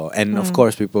voted for. And of Mm.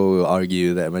 course people will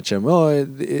argue that macam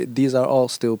these are all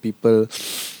still people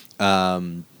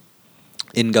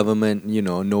in government, you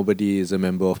know, nobody is a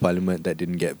member of parliament that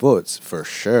didn't get votes. For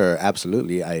sure,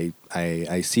 absolutely.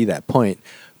 I see that point.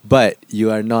 But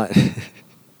you are not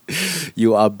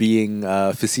you are being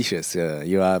facetious.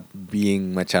 You are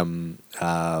being macam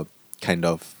kind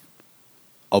of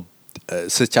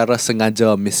secara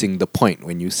sengaja missing the point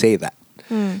when you say that.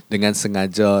 Mm. Dengan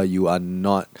sengaja you are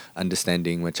not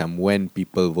understanding macam when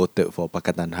people voted for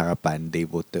Pakatan Harapan, they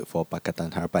voted for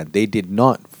Pakatan Harapan. They did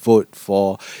not vote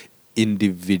for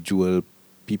individual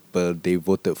people, they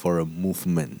voted for a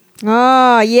movement.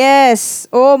 Ah, yes.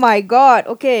 Oh my God.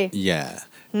 Okay. Yeah.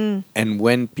 Mm. And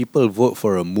when people vote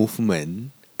for a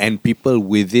movement and people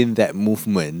within that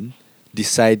movement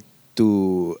decide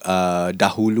to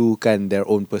dahulukan their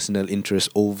own personal interest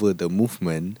over the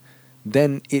movement,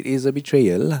 then it is a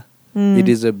betrayal. Mm. It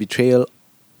is a betrayal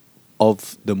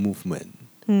of the movement,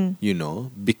 Mm. you know,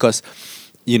 because,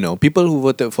 you know, people who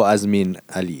voted for Azmin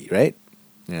Ali, right?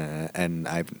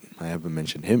 And I haven't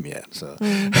mentioned him yet. So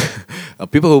Mm.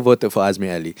 people who voted for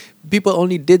Azmi Ali, people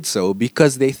only did so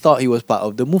because they thought he was part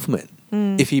of the movement.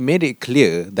 Mm. If he made it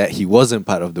clear that he wasn't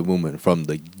part of the movement from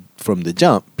the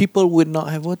jump, people would not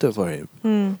have voted for him.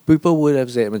 Mm. People would have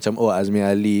said, macam, oh, Azmi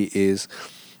Ali is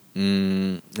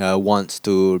wants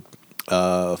to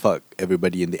fuck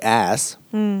everybody in the ass,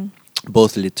 Mm.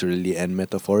 both literally and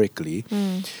metaphorically.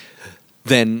 Mm.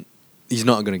 Then he's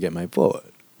not gonna get my vote.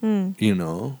 Mm. You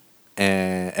know,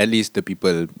 at least the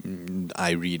people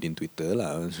I read in Twitter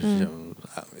lah.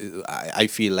 I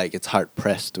feel like it's hard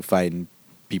pressed to find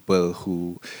people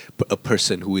a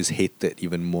person who is hated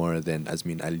even more than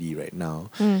Azmin Ali right now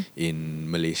Mm. in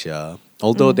Malaysia.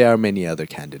 Although there are many other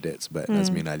candidates, but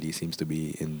Azmin Ali seems to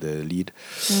be in the lead.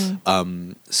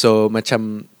 Mm. So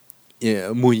macam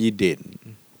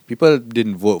Muhyiddin. People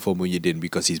didn't vote for Muhyiddin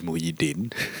because he's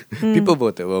Muhyiddin. People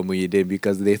voted for Muhyiddin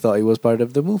because they thought he was part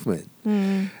of the movement.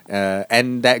 Mm.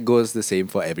 And that goes the same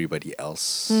for everybody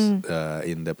else in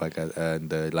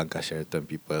the Langkah Sheraton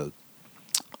people.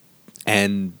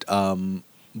 And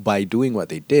by doing what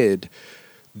they did,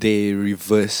 they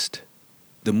reversed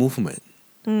the movement.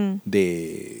 Mm.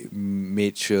 They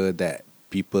made sure that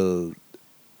people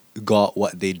got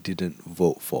what they didn't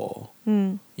vote for,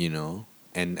 Mm. you know,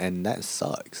 and that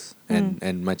sucks. And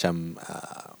macam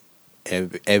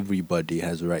everybody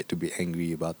has a right to be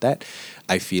angry about that.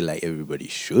 I feel like everybody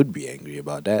should be angry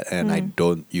about that, and I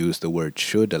don't use the word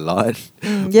should a lot.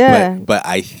 Yeah. But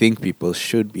I think people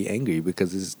should be angry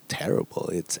because it's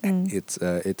terrible. It's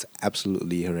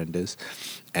absolutely horrendous,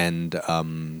 and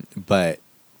but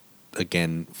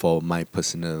again, for my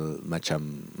personal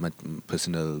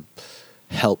personal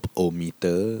help o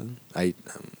meter, I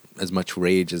as much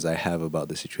rage as I have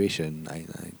about the situation,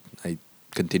 I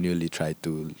continually try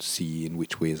to see in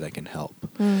which ways I can help.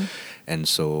 And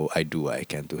so I do what I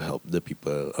can to help the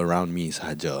people around me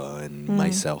sahaja and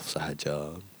myself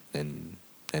sahaja, and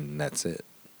that's it.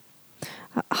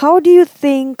 How do you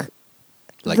think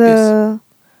Like this.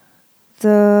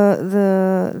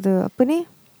 the apa ni?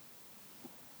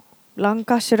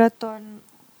 Langkah Sheraton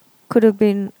could have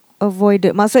been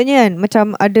avoided. Maksudnya kan, macam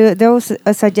there was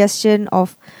a suggestion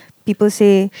of people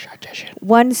say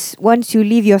once you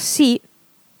leave your seat,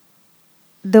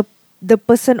 the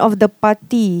person of the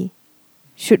party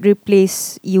should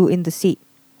replace you in the seat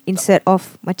instead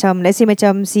of macam, let's say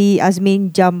macam si Azmin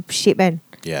jump ship kan.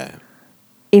 Yeah.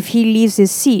 If he leaves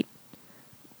his seat,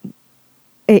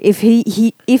 if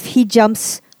he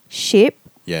jumps ship,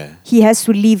 Yeah. he has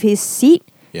to leave his seat,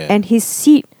 Yeah. and his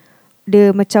seat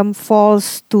the macam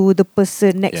falls to the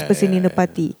next person in the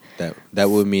party. That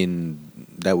would mean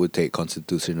that would take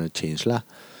constitutional change lah.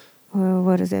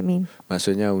 What does that mean?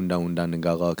 Maksudnya undang-undang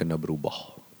negara kena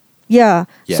berubah. Yeah.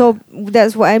 Yeah. So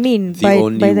that's what I mean. The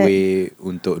only by that. way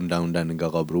untuk undang-undang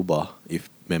negara berubah if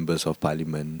members of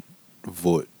parliament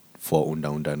vote for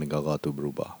undang-undang negara to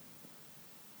berubah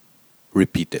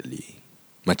repeatedly.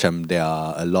 Macam there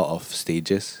are a lot of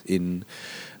stages in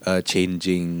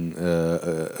changing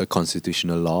a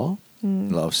constitutional law.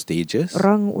 A lot of stages.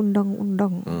 Rang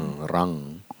undang-undang.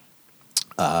 Rang.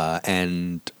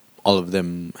 And all of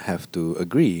them have to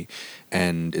agree.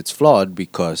 And it's flawed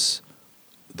because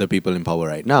the people in power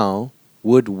right now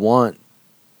would want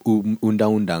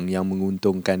undang-undang yang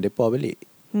menguntungkan mereka balik.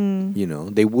 You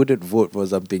know, they wouldn't vote for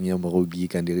something yang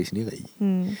merugikan diri sendiri.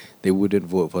 They wouldn't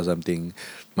vote for something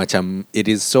macam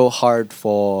it is so hard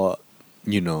for,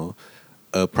 you know,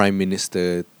 a prime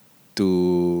minister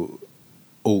to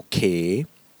okay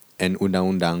an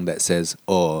undang-undang that says,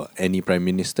 oh, any prime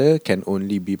minister can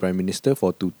only be prime minister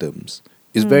for 2 terms.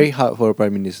 It's very hard for a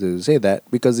prime minister to say that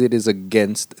because it is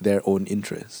against their own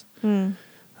interests.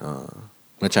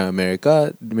 Macam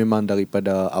Amerika memang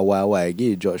daripada awal-awal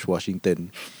lagi George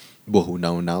Washington buat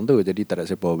undang-undang tu, jadi tak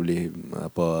ada siapa boleh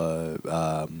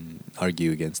argue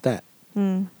against that.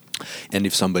 And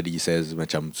if somebody says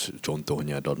macam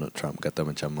contohnya Donald Trump kata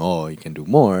macam oh you can do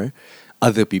more,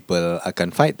 other people akan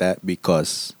fight that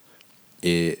because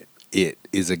it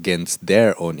is against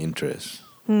their own interests.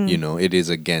 You know, it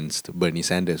is against Bernie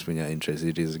Sanders punya interest.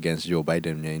 It is against Joe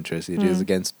Biden punya interest. It is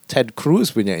against Ted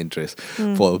Cruz punya interest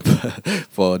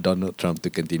for Donald Trump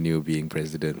to continue being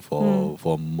president for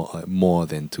more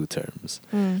than 2 terms.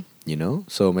 You know,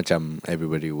 so macam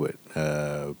everybody would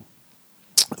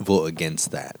vote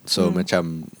against that. So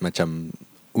macam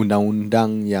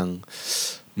undang-undang yang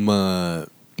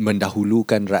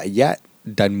mendahulukan rakyat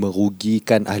dan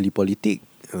merugikan ahli politik,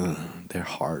 they're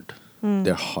hard.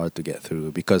 They're hard to get through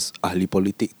because ahli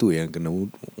politik tu yang kena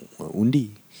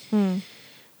undi. And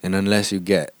unless you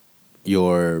get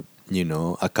your, you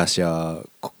know,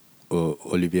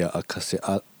 Olivia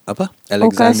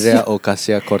Alexandria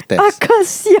Ocasio-Cortez.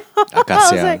 Acacia.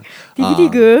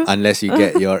 Unless you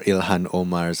get your Ilhan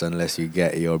Omars, unless you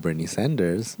get your Bernie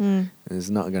Sanders, it's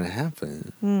not gonna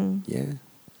happen. Yeah.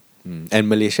 And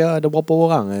Malaysia ada berapa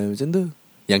orang macam tu?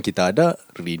 Yang kita ada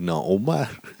Rina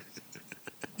Omar.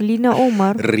 Rina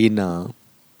Omar.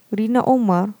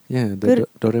 Yeah, the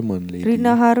Doraemon lady.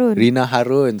 Rina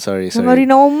Harun, sorry.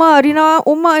 Rina Omar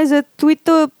is a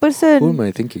Twitter person. Who am I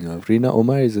thinking of? Rina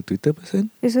Omar is a Twitter person?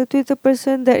 Is a Twitter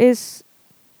person that is,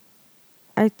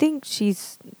 I think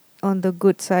she's on the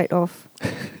good side of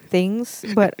things,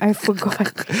 but I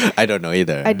forgot. I don't know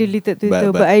either. I deleted Twitter,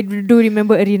 but I do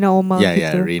remember Rina Omar.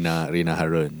 Yeah, Rina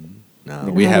Harun.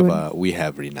 We have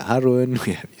Rina Harun,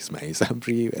 we have Ismail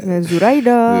Sabri,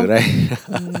 Zuraida.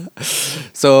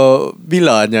 So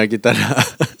bilanya kita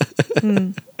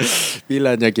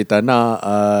nak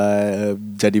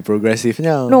jadi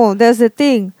progresifnya. No, that's the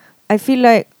thing. I feel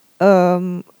like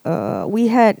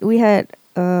we had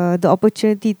the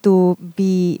opportunity to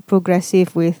be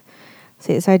progressive with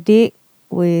Syed Saddiq,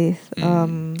 with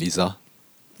Izzah.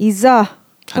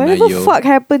 Whatever fuck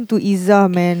happened to Izzah,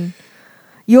 man?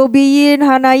 Yobiyin,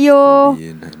 Hanayo,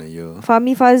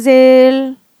 Fahmi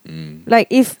Fazil.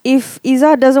 Like if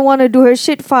Izzah doesn't want to do her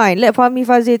shit, fine, let Fahmi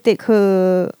Fazil take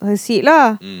her seat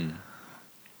lah.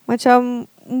 Macam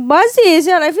bazir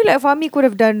sial. I feel like Fahmi could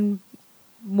have done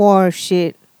more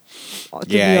shit, to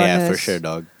be honest. For sure,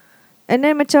 dog. And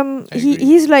then macam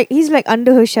he's like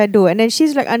under her shadow, and then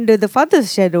she's like under the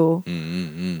father's shadow.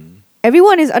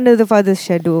 Everyone is under the father's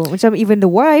shadow. Macam even the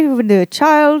wife, even the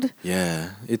child.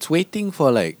 Yeah, it's waiting for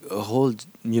like a whole,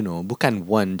 you know, bukan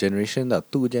one generation, but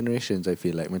 2 generations. I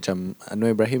feel like macam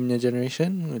Anwar Ibrahimnya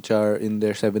generation, which are in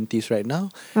their 70s right now,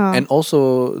 and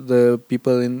also the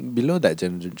people in below that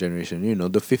generation. You know,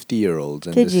 the 50-year-olds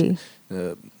and KJ.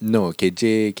 No,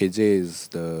 KJ is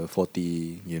the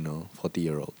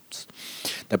 40-year-olds.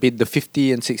 Tapi the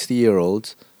 50 and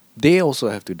 60-year-olds, they also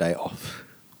have to die off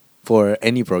for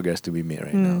any progress to be made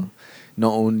right now.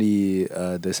 Not only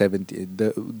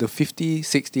the 50,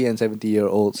 60 and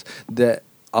 70-year-olds that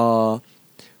are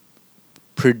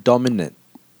predominant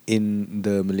in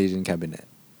the Malaysian cabinet.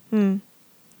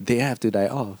 They have to die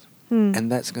off.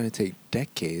 And that's going to take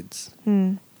decades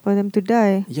for them to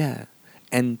die. Yeah.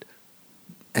 And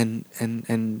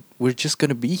we're just going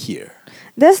to be here.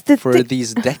 That's the for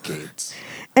these decades.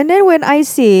 And then when I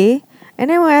say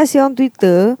on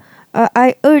Twitter,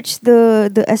 I urge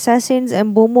the assassins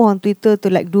and bomoh on Twitter to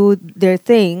like do their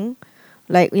thing,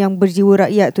 like yang berjiwa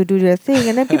rakyat to do their thing,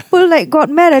 and then people like got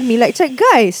mad at me, like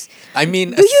guys, I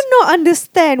mean, do you not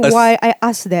understand why I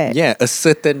asked that? Yeah, a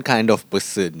certain kind of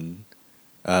person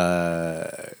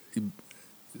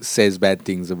says bad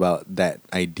things about that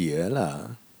idea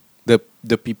lah.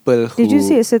 The people who... Did you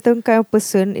say a certain kind of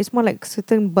person? It's more like a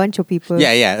certain bunch of people.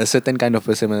 Yeah, a certain kind of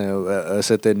person, a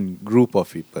certain group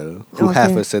of people who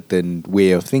have a certain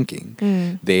way of thinking.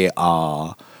 They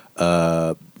are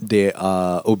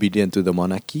obedient to the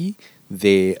monarchy.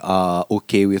 They are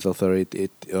okay with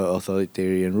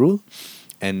authoritarian rule.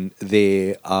 And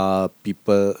they are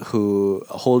people who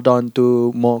hold on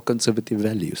to more conservative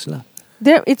values lah.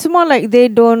 It's more like they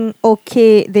don't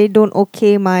okay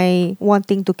my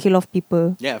wanting to kill off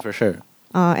people. Yeah, for sure.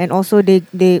 And also they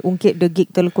ungkit the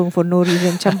gig telekung for no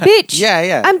reason. Macam, bitch,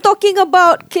 Yeah. I'm talking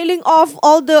about killing off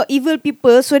all the evil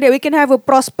people so that we can have a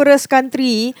prosperous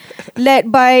country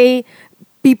led by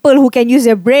people who can use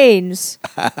their brains.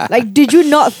 Like, did you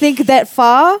not think that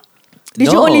far?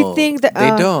 Did you No, only think that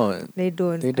they don't? They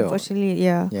don't. They don't. Unfortunately,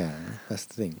 yeah. Yeah, that's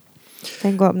the thing.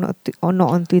 Thank God I'm not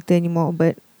on Twitter anymore.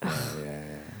 But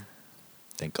Yeah.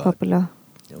 Thank God. apalah.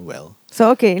 Well.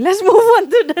 So okay, let's move on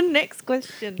to the next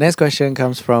question. Next question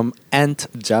comes from Ant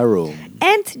Jarom.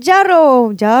 Ant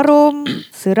Jarom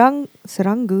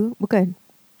serangga bukan?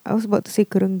 I was about to say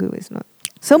kerengga, but it's not.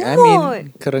 Semut. I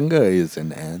mean, karanga is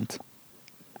an ant.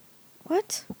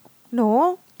 What?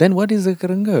 No, Then what is a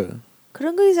karanga?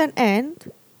 kerengga is an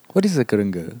ant. What is a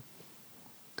karanga?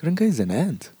 Karanga is an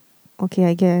ant. Okay,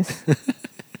 I guess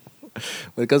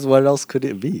Because what else could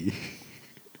it be?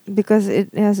 because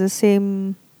it has the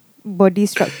same body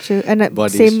structure and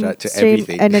Body same structure, same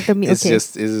everything. anatomy. It's Okay,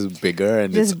 just bigger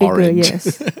and just it's bigger. orange.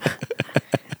 Yes.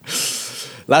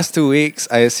 Last 2 weeks,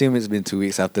 I assume it's been 2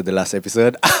 weeks after the last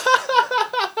episode.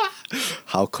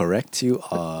 How correct you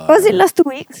are. Was it last 2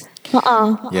 weeks?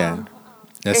 Yeah.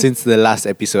 Now, since the last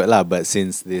episode lah, but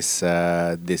since this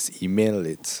email,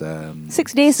 it's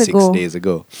 6 days 6 ago. days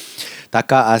ago.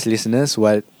 Taka asked listeners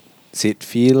what it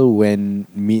feel when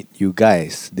meet you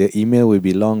guys. The email will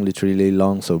be long, literally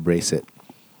long, so brace it.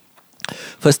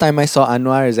 First time I saw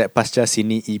Anwar is at Pasca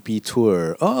Sini EP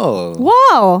tour. Oh,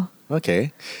 Wow.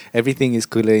 okay. Everything is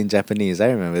cooler in Japanese.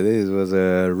 I remember this was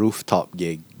a rooftop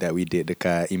gig that we did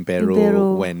dekat Impero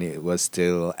Impero. when it was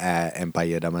still at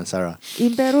Empire Damansara.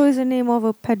 Impero is the name of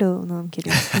a pedal. No, I'm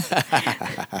kidding.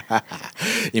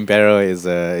 Impero is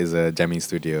a jamming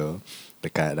studio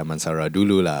dekat Damansara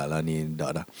dulu lah ni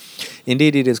dah.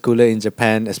 Indeed, it is cooler in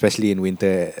Japan, especially in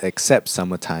winter, except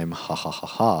summertime. Ha ha ha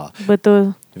ha.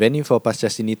 Betul. Venue for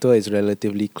Pasca Sinito is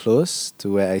relatively close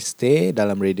to where I stay,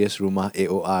 dalam radius rumah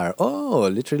AOR. Oh,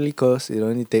 literally close. It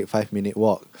only take 5-minute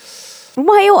walk.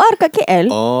 Rumah AOR kat KL?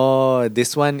 Oh,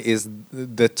 this one is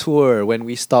the tour when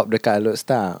we stop dekat Alot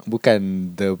Star.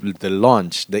 Bukan the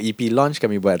launch. The EP launch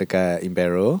kami buat dekat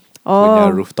Impero.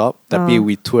 Punya rooftop. Tapi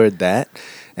we toured that.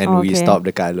 And we Okay. stopped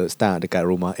dekat Alot Star, dekat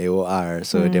rumah AOR.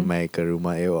 So dia main ke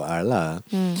rumah AOR lah.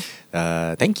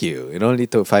 Thank you. It only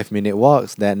took 5-minute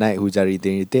walks. That night hujan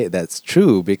rintik-rintik. That's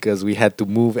true because we had to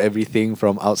move everything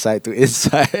from outside to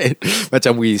inside.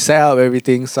 Macam we set up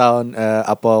everything, sound,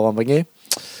 apa orang panggil?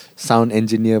 Sound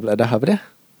engineer pula dah apa dah?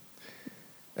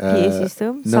 PA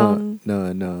system? Sound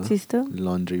No. system?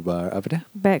 Laundry bar, apa dah?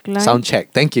 Backline? Sound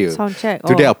check, thank you. Sound check.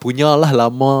 Tu dia punya lah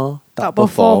lama tak Tak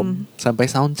perform. Sampai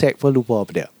sound check pun lupa apa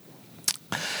dia.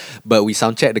 But we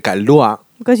sound check dekat luar.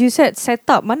 Because you said set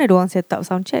up. Mana ada orang set up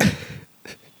sound check?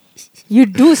 You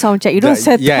do sound check. You don't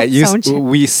set up sound check.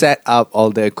 We set up all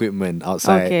the equipment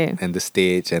outside Okay. and the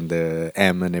stage and the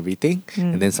amp and everything,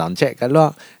 and then sound check kat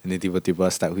luar. And then tiba-tiba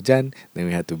start hujan, then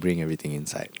we had to bring everything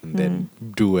inside and then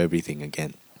do everything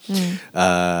again.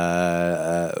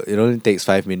 It only takes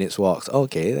 5 minutes walks.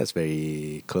 Okay, that's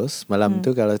very close. Malam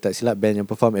tu kalau tak silap band yang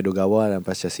perform Edogawa dan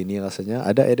Pasca Sini rasanya.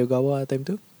 Ada Edogawa time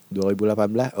tu?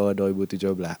 2018 or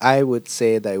 2017. I would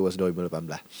say that it was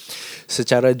 2018.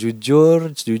 Secara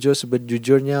jujur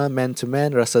sebejujurnya man to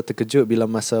man rasa terkejut bila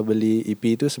masa beli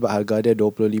EP tu sebab harga dia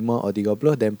 25 atau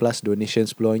 30 dan plus donation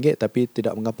RM10 tapi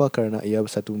tidak mengapa kerana ia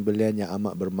satu pembelian yang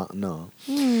amat bermakna.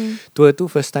 Tour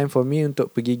tu first time for me untuk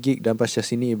pergi gig dan Pasca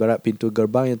Sini ibarat pintu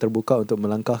gerbang yang terbuka untuk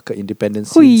melangkah ke independent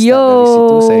scene. Start dari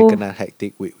situ saya kenal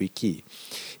hectic with Wiki.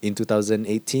 In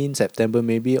 2018, September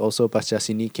maybe, also Pasca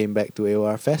Sini came back to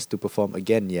AOR Fest to perform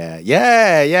again. Yeah.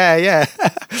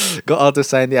 Got all to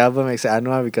sign the album except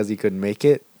Anwar because he couldn't make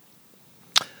it.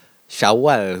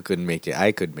 Shawwal couldn't make it.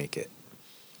 I could make it.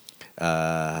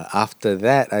 After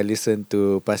that, I listened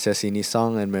to Pasca Sini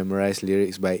song and memorized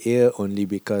lyrics by ear only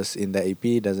because in that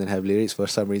EP doesn't have lyrics for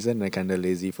some reason. I'm kind of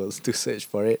lazy to search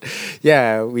for it.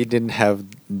 Yeah, we didn't have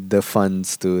the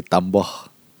funds to tambah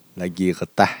lagi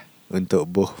retah untuk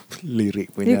both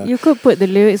lirik punya. You could put the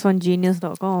lyrics on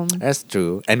genius.com. That's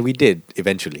true. And we did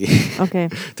eventually.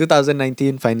 Okay.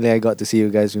 2019, finally I got to see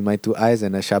you guys with my 2 eyes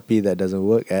and a Sharpie that doesn't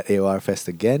work at AOR Fest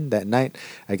again. That night,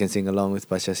 I can sing along with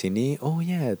Pasca Sini. Oh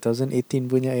yeah, 2018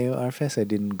 punya AOR Fest I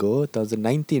didn't go.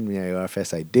 2019 punya AOR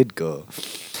Fest I did go.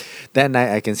 That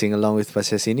night I can sing along with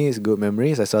Pasca Sini. It's good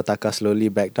memories. I saw Taka slowly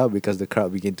backed out because the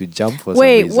crowd began to jump for some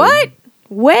reason. Wait, what?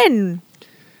 When?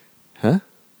 Huh?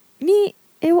 Ni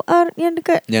AOR yang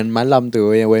dekat Yang malam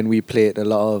tu when we played a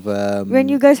lot of when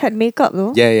you guys had makeup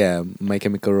though. Yeah, My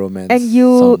Chemical Romance. And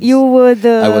you songs. were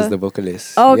the I was the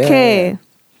vocalist. Okay.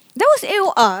 That was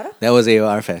AOR. That was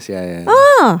AOR Fest. Yeah.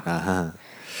 Ah. Uh-huh.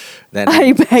 Then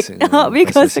I backed out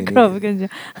because the Pasar crowd Seni,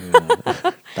 began.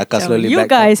 Taka So slowly you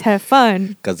backed guys have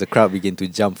fun. because the crowd began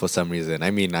to jump for some reason. I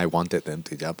mean, I wanted them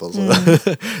to jump also.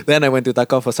 Mm. Then I went to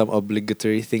Taka for some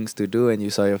obligatory things to do, and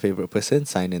you saw your favorite person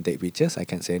sign and take pictures. I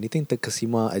can't say anything.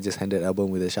 Terkesima, I just handed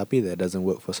album with a Sharpie that doesn't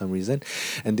work for some reason.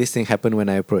 And this thing happened when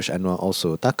I approached Anwar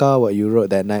also. Taka, what you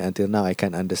wrote that night until now I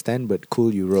can't understand, but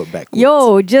cool you wrote backwards.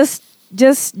 Yo, just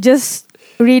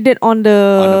read it on the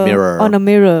On a mirror. On a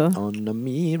mirror. On the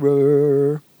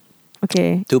mirror.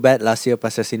 Okay. Too bad last year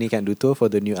Pasar Seni can't do tour for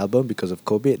the new album because of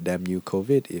COVID. Damn you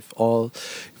COVID. If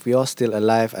we all still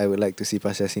alive, I would like to see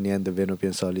Pasar Seni and the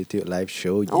Venopian Solitude live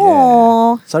show. Yeah.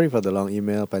 Aww. Sorry for the long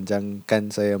email. Panjangkan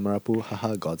saya merapu.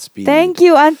 Haha. Godspeed. Thank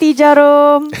you, Auntie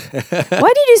Jarom.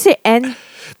 Why did you say Aunt?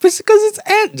 Because it's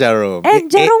Aunt Jarom.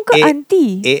 Aunt Jarom ke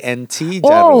Auntie? A-N-T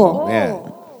Jarom. Oh. Yeah.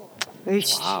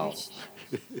 Wow.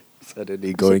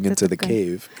 Suddenly going into the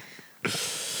cave.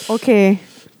 Okay.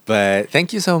 But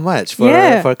thank you so much for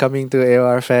coming to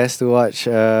AOR Fest to watch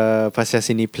Pasar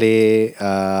Seni play.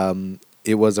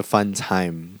 It was a fun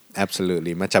time.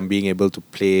 Absolutely. Macam being able to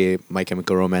play My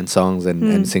Chemical Romance songs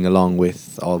and sing along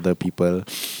with all the people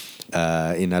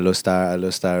in Alostar.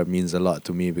 Alostar means a lot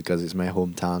to me because it's my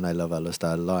hometown. I love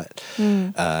Alostar a lot.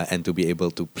 And to be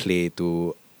able to play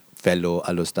to fellow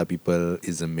Alostar people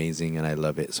is amazing and I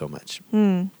love it so much.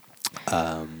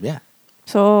 Yeah.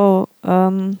 So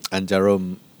And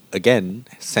Jarom again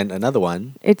sent another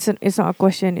one. it's not a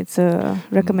question, it's a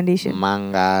recommendation.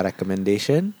 Manga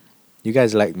recommendation. You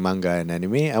guys like manga and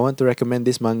anime. I want to recommend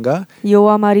this manga.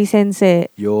 Yowamari Sensei.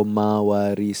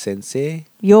 Yomawari Sensei.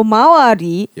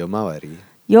 Yomawari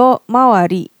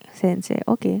Sensei.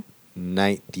 Okay.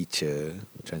 Night Teacher.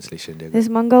 Translation dia. This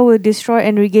manga will destroy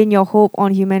and regain your hope on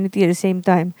humanity at the same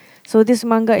time. So this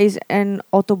manga is an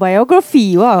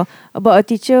autobiography, wow, about a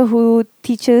teacher who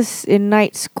teaches in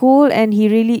night school and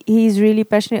he's really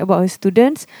passionate about his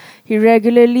students. He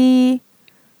regularly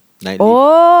Nightly.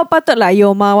 Oh, patutlah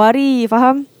yo mawari,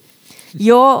 faham?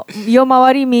 Yo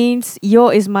mawari means yo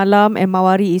is malam and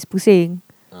mawari is pusing.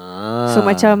 So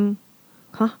macam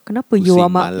kenapa Pusing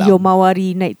yo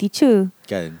mawari night teacher?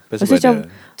 Kan. Lepas tu Pasal macam ada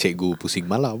cikgu pusing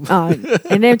malam.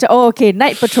 And then macam okay,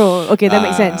 night patrol. Okay, that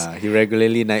makes sense. He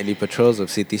regularly nightly patrols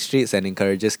of city streets and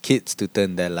encourages kids to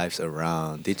turn their lives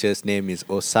around. Teacher's name is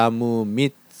Osamu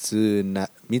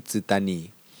Mitsutani.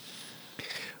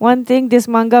 One thing this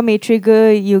manga may trigger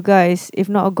you guys. If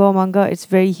not a gore manga, it's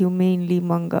very humanely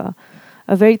manga.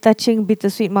 A very touching,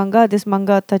 bittersweet manga. This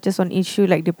manga touches on issues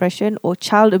like depression or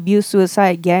child abuse,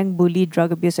 suicide, gang bully,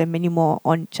 drug abuse, and many more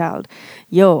on child.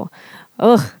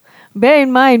 Bear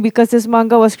in mind, because this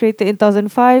manga was created in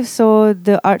 2005, so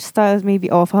the art styles may be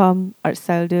off. Art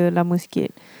style dia lama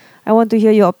sikit. I want to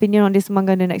hear your opinion on this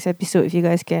manga in the next episode if you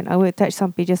guys can. I will attach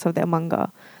some pages of that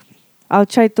manga. I'll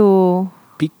try to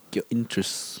Pick your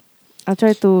interest.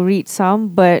 read some,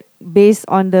 but based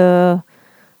on the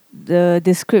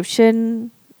description,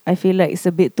 I feel like it's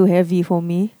a bit too heavy for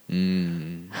me.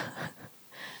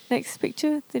 Next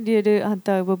picture, tu dia ada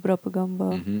hantar beberapa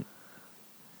gambar.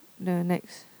 The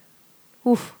next.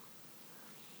 Oof.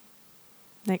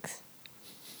 Next.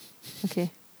 Okay.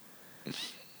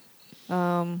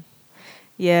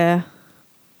 Yeah.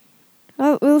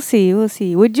 We'll see.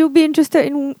 Would you be interested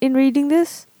in reading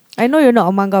this? I know you're not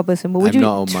a manga person, but would you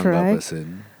try? I'm not a manga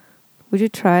person. Would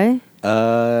you try?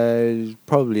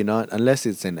 Probably not, unless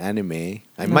it's an anime.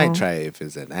 I might try if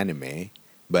it's an anime,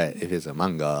 but if it's a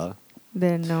manga,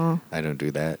 Then no. I don't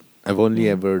do that. I've only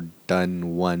ever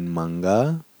done one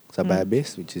manga sampai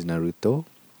habis, which is Naruto,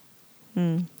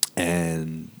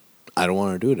 and I don't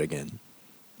want to do it again.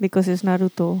 Because it's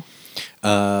Naruto.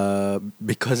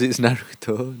 Because it's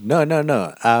Naruto. No.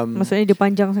 Maksudnya dia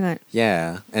panjang sangat.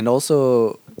 Yeah, and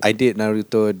also I did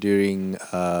Naruto during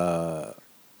a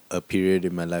period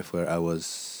in my life where I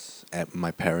was at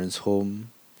my parents'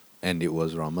 home, and it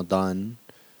was Ramadan.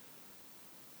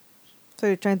 So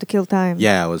you're trying to kill time.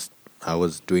 Yeah, I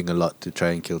was doing a lot to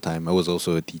try and kill time. I was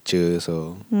also a teacher,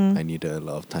 so I needed a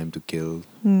lot of time to kill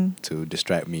to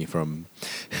distract me from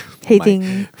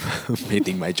Hating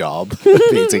my job,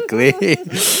 basically.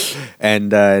 And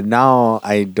now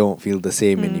I don't feel the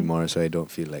same anymore, so I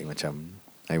don't feel like macam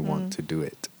I want to do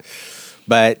it.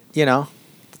 But,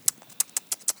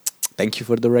 thank you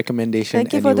for the recommendation.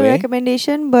 Thank you for the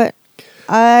recommendation, but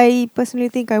I personally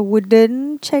think I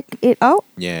wouldn't check it out.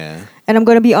 Yeah. And I'm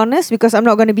going to be honest, because I'm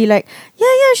not going to be like,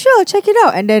 yeah, sure, check it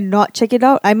out, and then not check it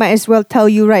out. I might as well tell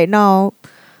you right now.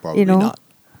 Probably not.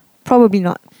 Probably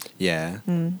not. Yeah.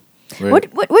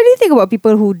 What do you think about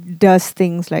people who does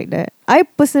things like that? I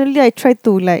personally, I try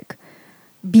to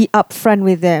be upfront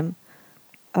with them.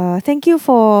 Thank you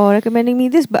for recommending me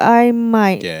this, but I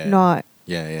might Yeah. not.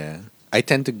 Yeah. I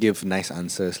tend to give nice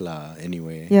answers lah.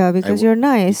 Anyway. Yeah, because you're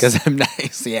nice. Because I'm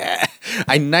nice. Yeah.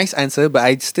 I nice answer, but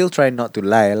I still try not to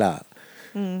lie lah.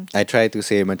 Mm. I try to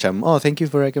say macam, oh, thank you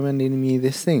for recommending me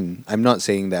this thing. I'm not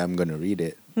saying that I'm gonna read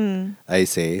it. Mm. I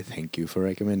say thank you for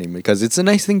recommending me because it's a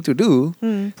nice thing to do.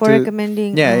 For to-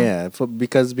 recommending. Yeah.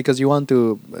 Because you want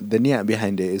to, the niat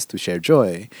behind it is to share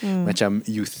joy. Macam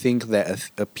you think that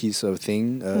a piece of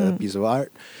thing, a piece of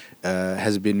art,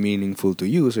 has been meaningful to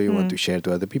you, so you want to share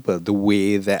to other people. The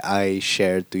way that I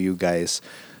shared to you guys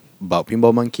about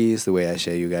Pinball Monkeys, the way I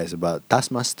share you guys about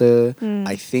Taskmaster,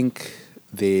 I think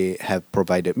they have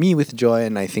provided me with joy,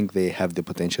 and I think they have the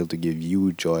potential to give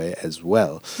you joy as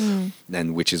well.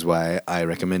 And which is why I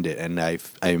recommend it. And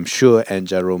I'm sure and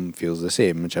Jerome feels the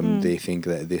same. Macam they think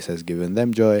that this has given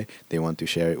them joy. They want to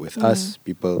share it with us,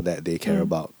 people that they care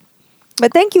about.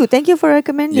 But thank you for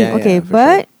recommending. Yeah, okay, for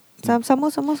but sure. some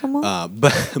more.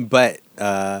 But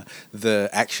the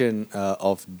action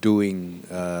of doing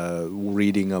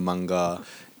reading a manga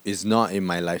is not in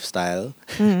my lifestyle.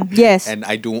 Yes. And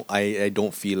I don't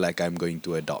feel like I'm going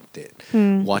to adopt it.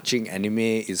 Watching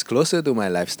anime is closer to my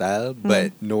lifestyle,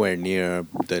 but nowhere near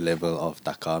the level of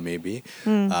Taka maybe.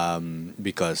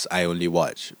 Because I only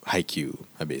watch Haikyuu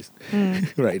habis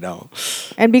right now.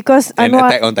 And because And Anwar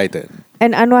Attack on Titan.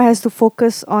 and Anwar has to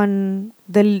focus on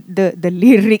the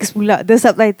lyrics pula, the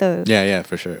subtitle. Yeah,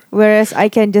 for sure. Whereas I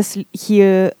can just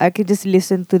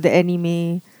listen to the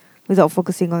anime without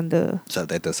focusing on the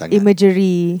Subtitle sangat.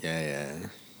 imagery. Yeah.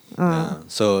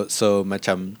 So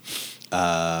macam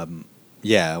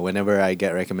whenever I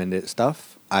get recommended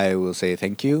stuff, I will say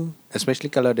thank you. Especially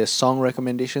kalau there's song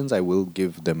recommendations, I will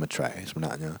give them a try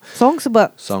sebenarnya. Song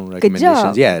sebab Song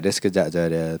recommendations. kejap. Yeah, there's kejap je,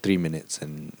 ada 3 minutes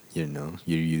and you're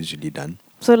usually done.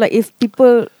 So like if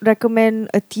people recommend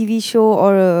a TV show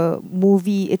or a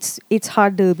movie, it's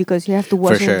harder because you have to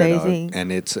watch For sure, the entire dog. thing.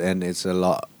 And it's a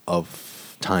lot of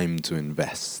time to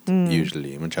invest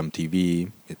usually. Macam TV,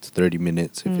 it's 30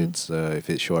 minutes if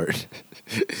it's short.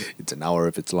 It's an hour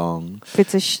if it's long.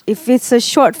 If it's a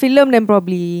short film, then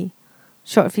probably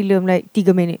short film like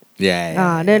 3 minit.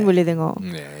 Yeah. Then boleh tengok.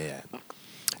 Yeah.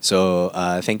 So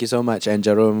thank you so much, and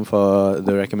Jerome, for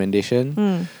the recommendation.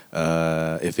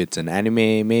 If it's an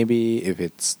anime, maybe. If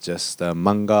it's just a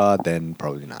manga, then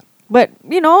probably not. But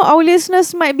our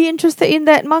listeners might be interested in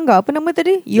that manga. Apa nama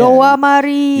tadi? Yeah.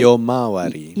 Yomawari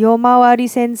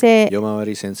Sensei.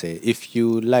 Yomawari Sensei. If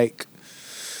you like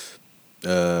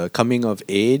coming of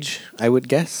age, I would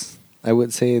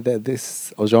say that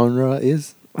this genre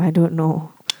is. I don't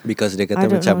know. Because dia I kata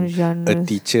don't macam know genres. a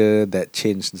teacher that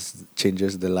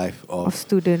changes the life Of of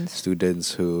students.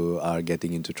 who are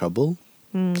getting into trouble.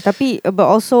 Tapi but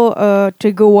also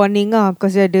trigger warning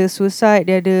because dia ada suicide,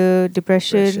 dia ada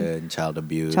depression, Child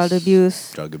abuse, drug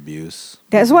abuse.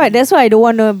 That's why I don't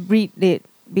want to read it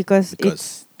because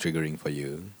it's triggering for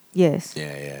you. yes.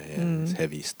 Yeah. It's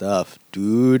heavy stuff,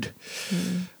 dude.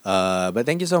 But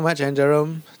thank you so much, and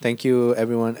Jerome. Thank you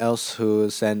everyone else who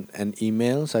sent an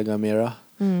email, Saga Merah.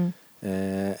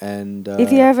 And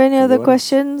if you have any other everyone else.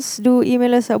 questions, do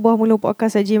email us at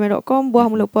buahmulutpodcast@gmail.com,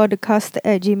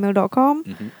 buahmulutpodcast@gmail.com.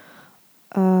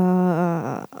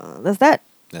 That's that.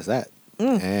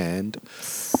 And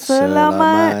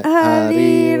Selamat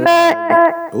Hari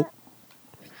Raya. Oh.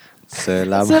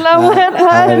 Selamat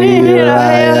Hari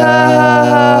Raya.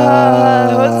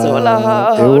 It was so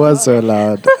loud. It was so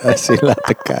loud. Sila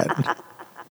tekan.